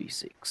 on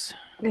 2d6.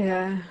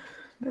 Yeah,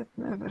 that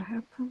never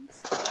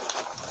happens.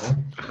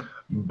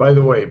 By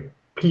the way,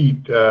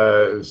 Pete,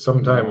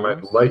 sometime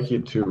I'd Yes. like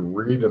you to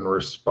read and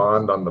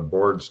respond on the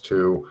boards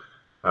to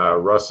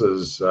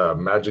Russ's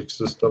magic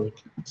system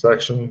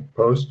section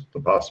post, the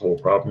possible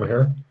problem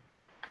here.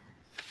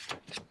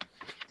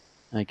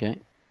 Okay.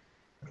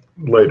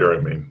 Later, I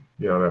mean.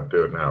 You don't have to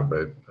do it now,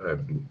 but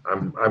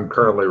I'm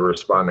currently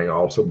responding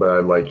also, but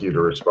I'd like you to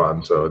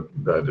respond so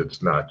that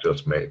it's not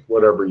just me.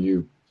 Whatever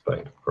you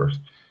think, of course.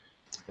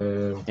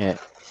 Yeah.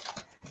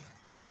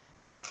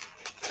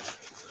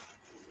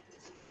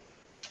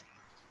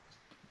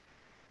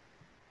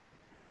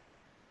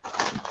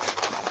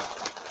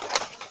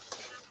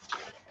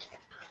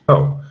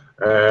 Oh,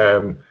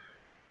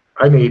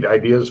 I need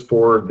ideas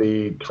for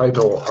the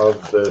title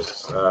of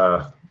this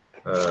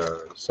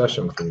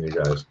session from you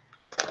guys.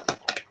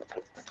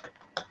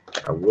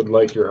 I would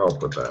like your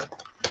help with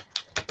that.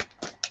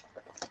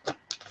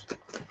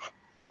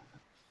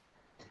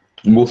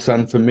 More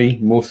sand for me,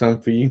 more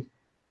sand for you.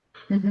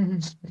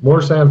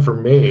 More sand for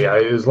me.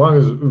 As long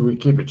as we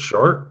keep it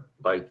short,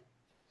 like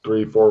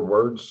 3-4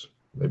 words,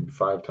 maybe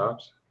 5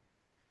 tops.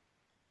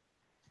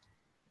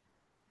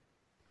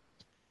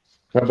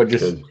 How about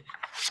just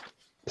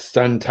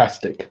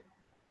Santastic?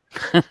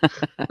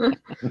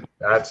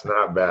 That's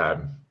not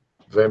bad.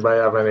 Does anybody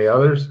have any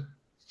others?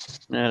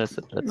 No, that's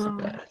No. not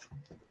bad.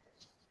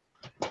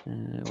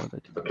 What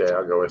did I do? Okay,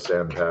 I'll go with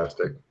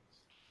Santastic.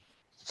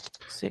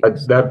 6.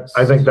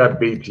 I think that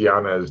beats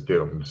Yana's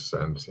doomed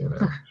since,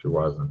 she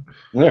wasn't.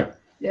 Yeah.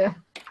 Yeah.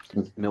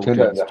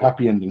 Turned out a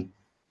happy ending.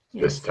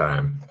 This Yes.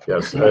 time.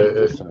 Yes.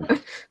 This time.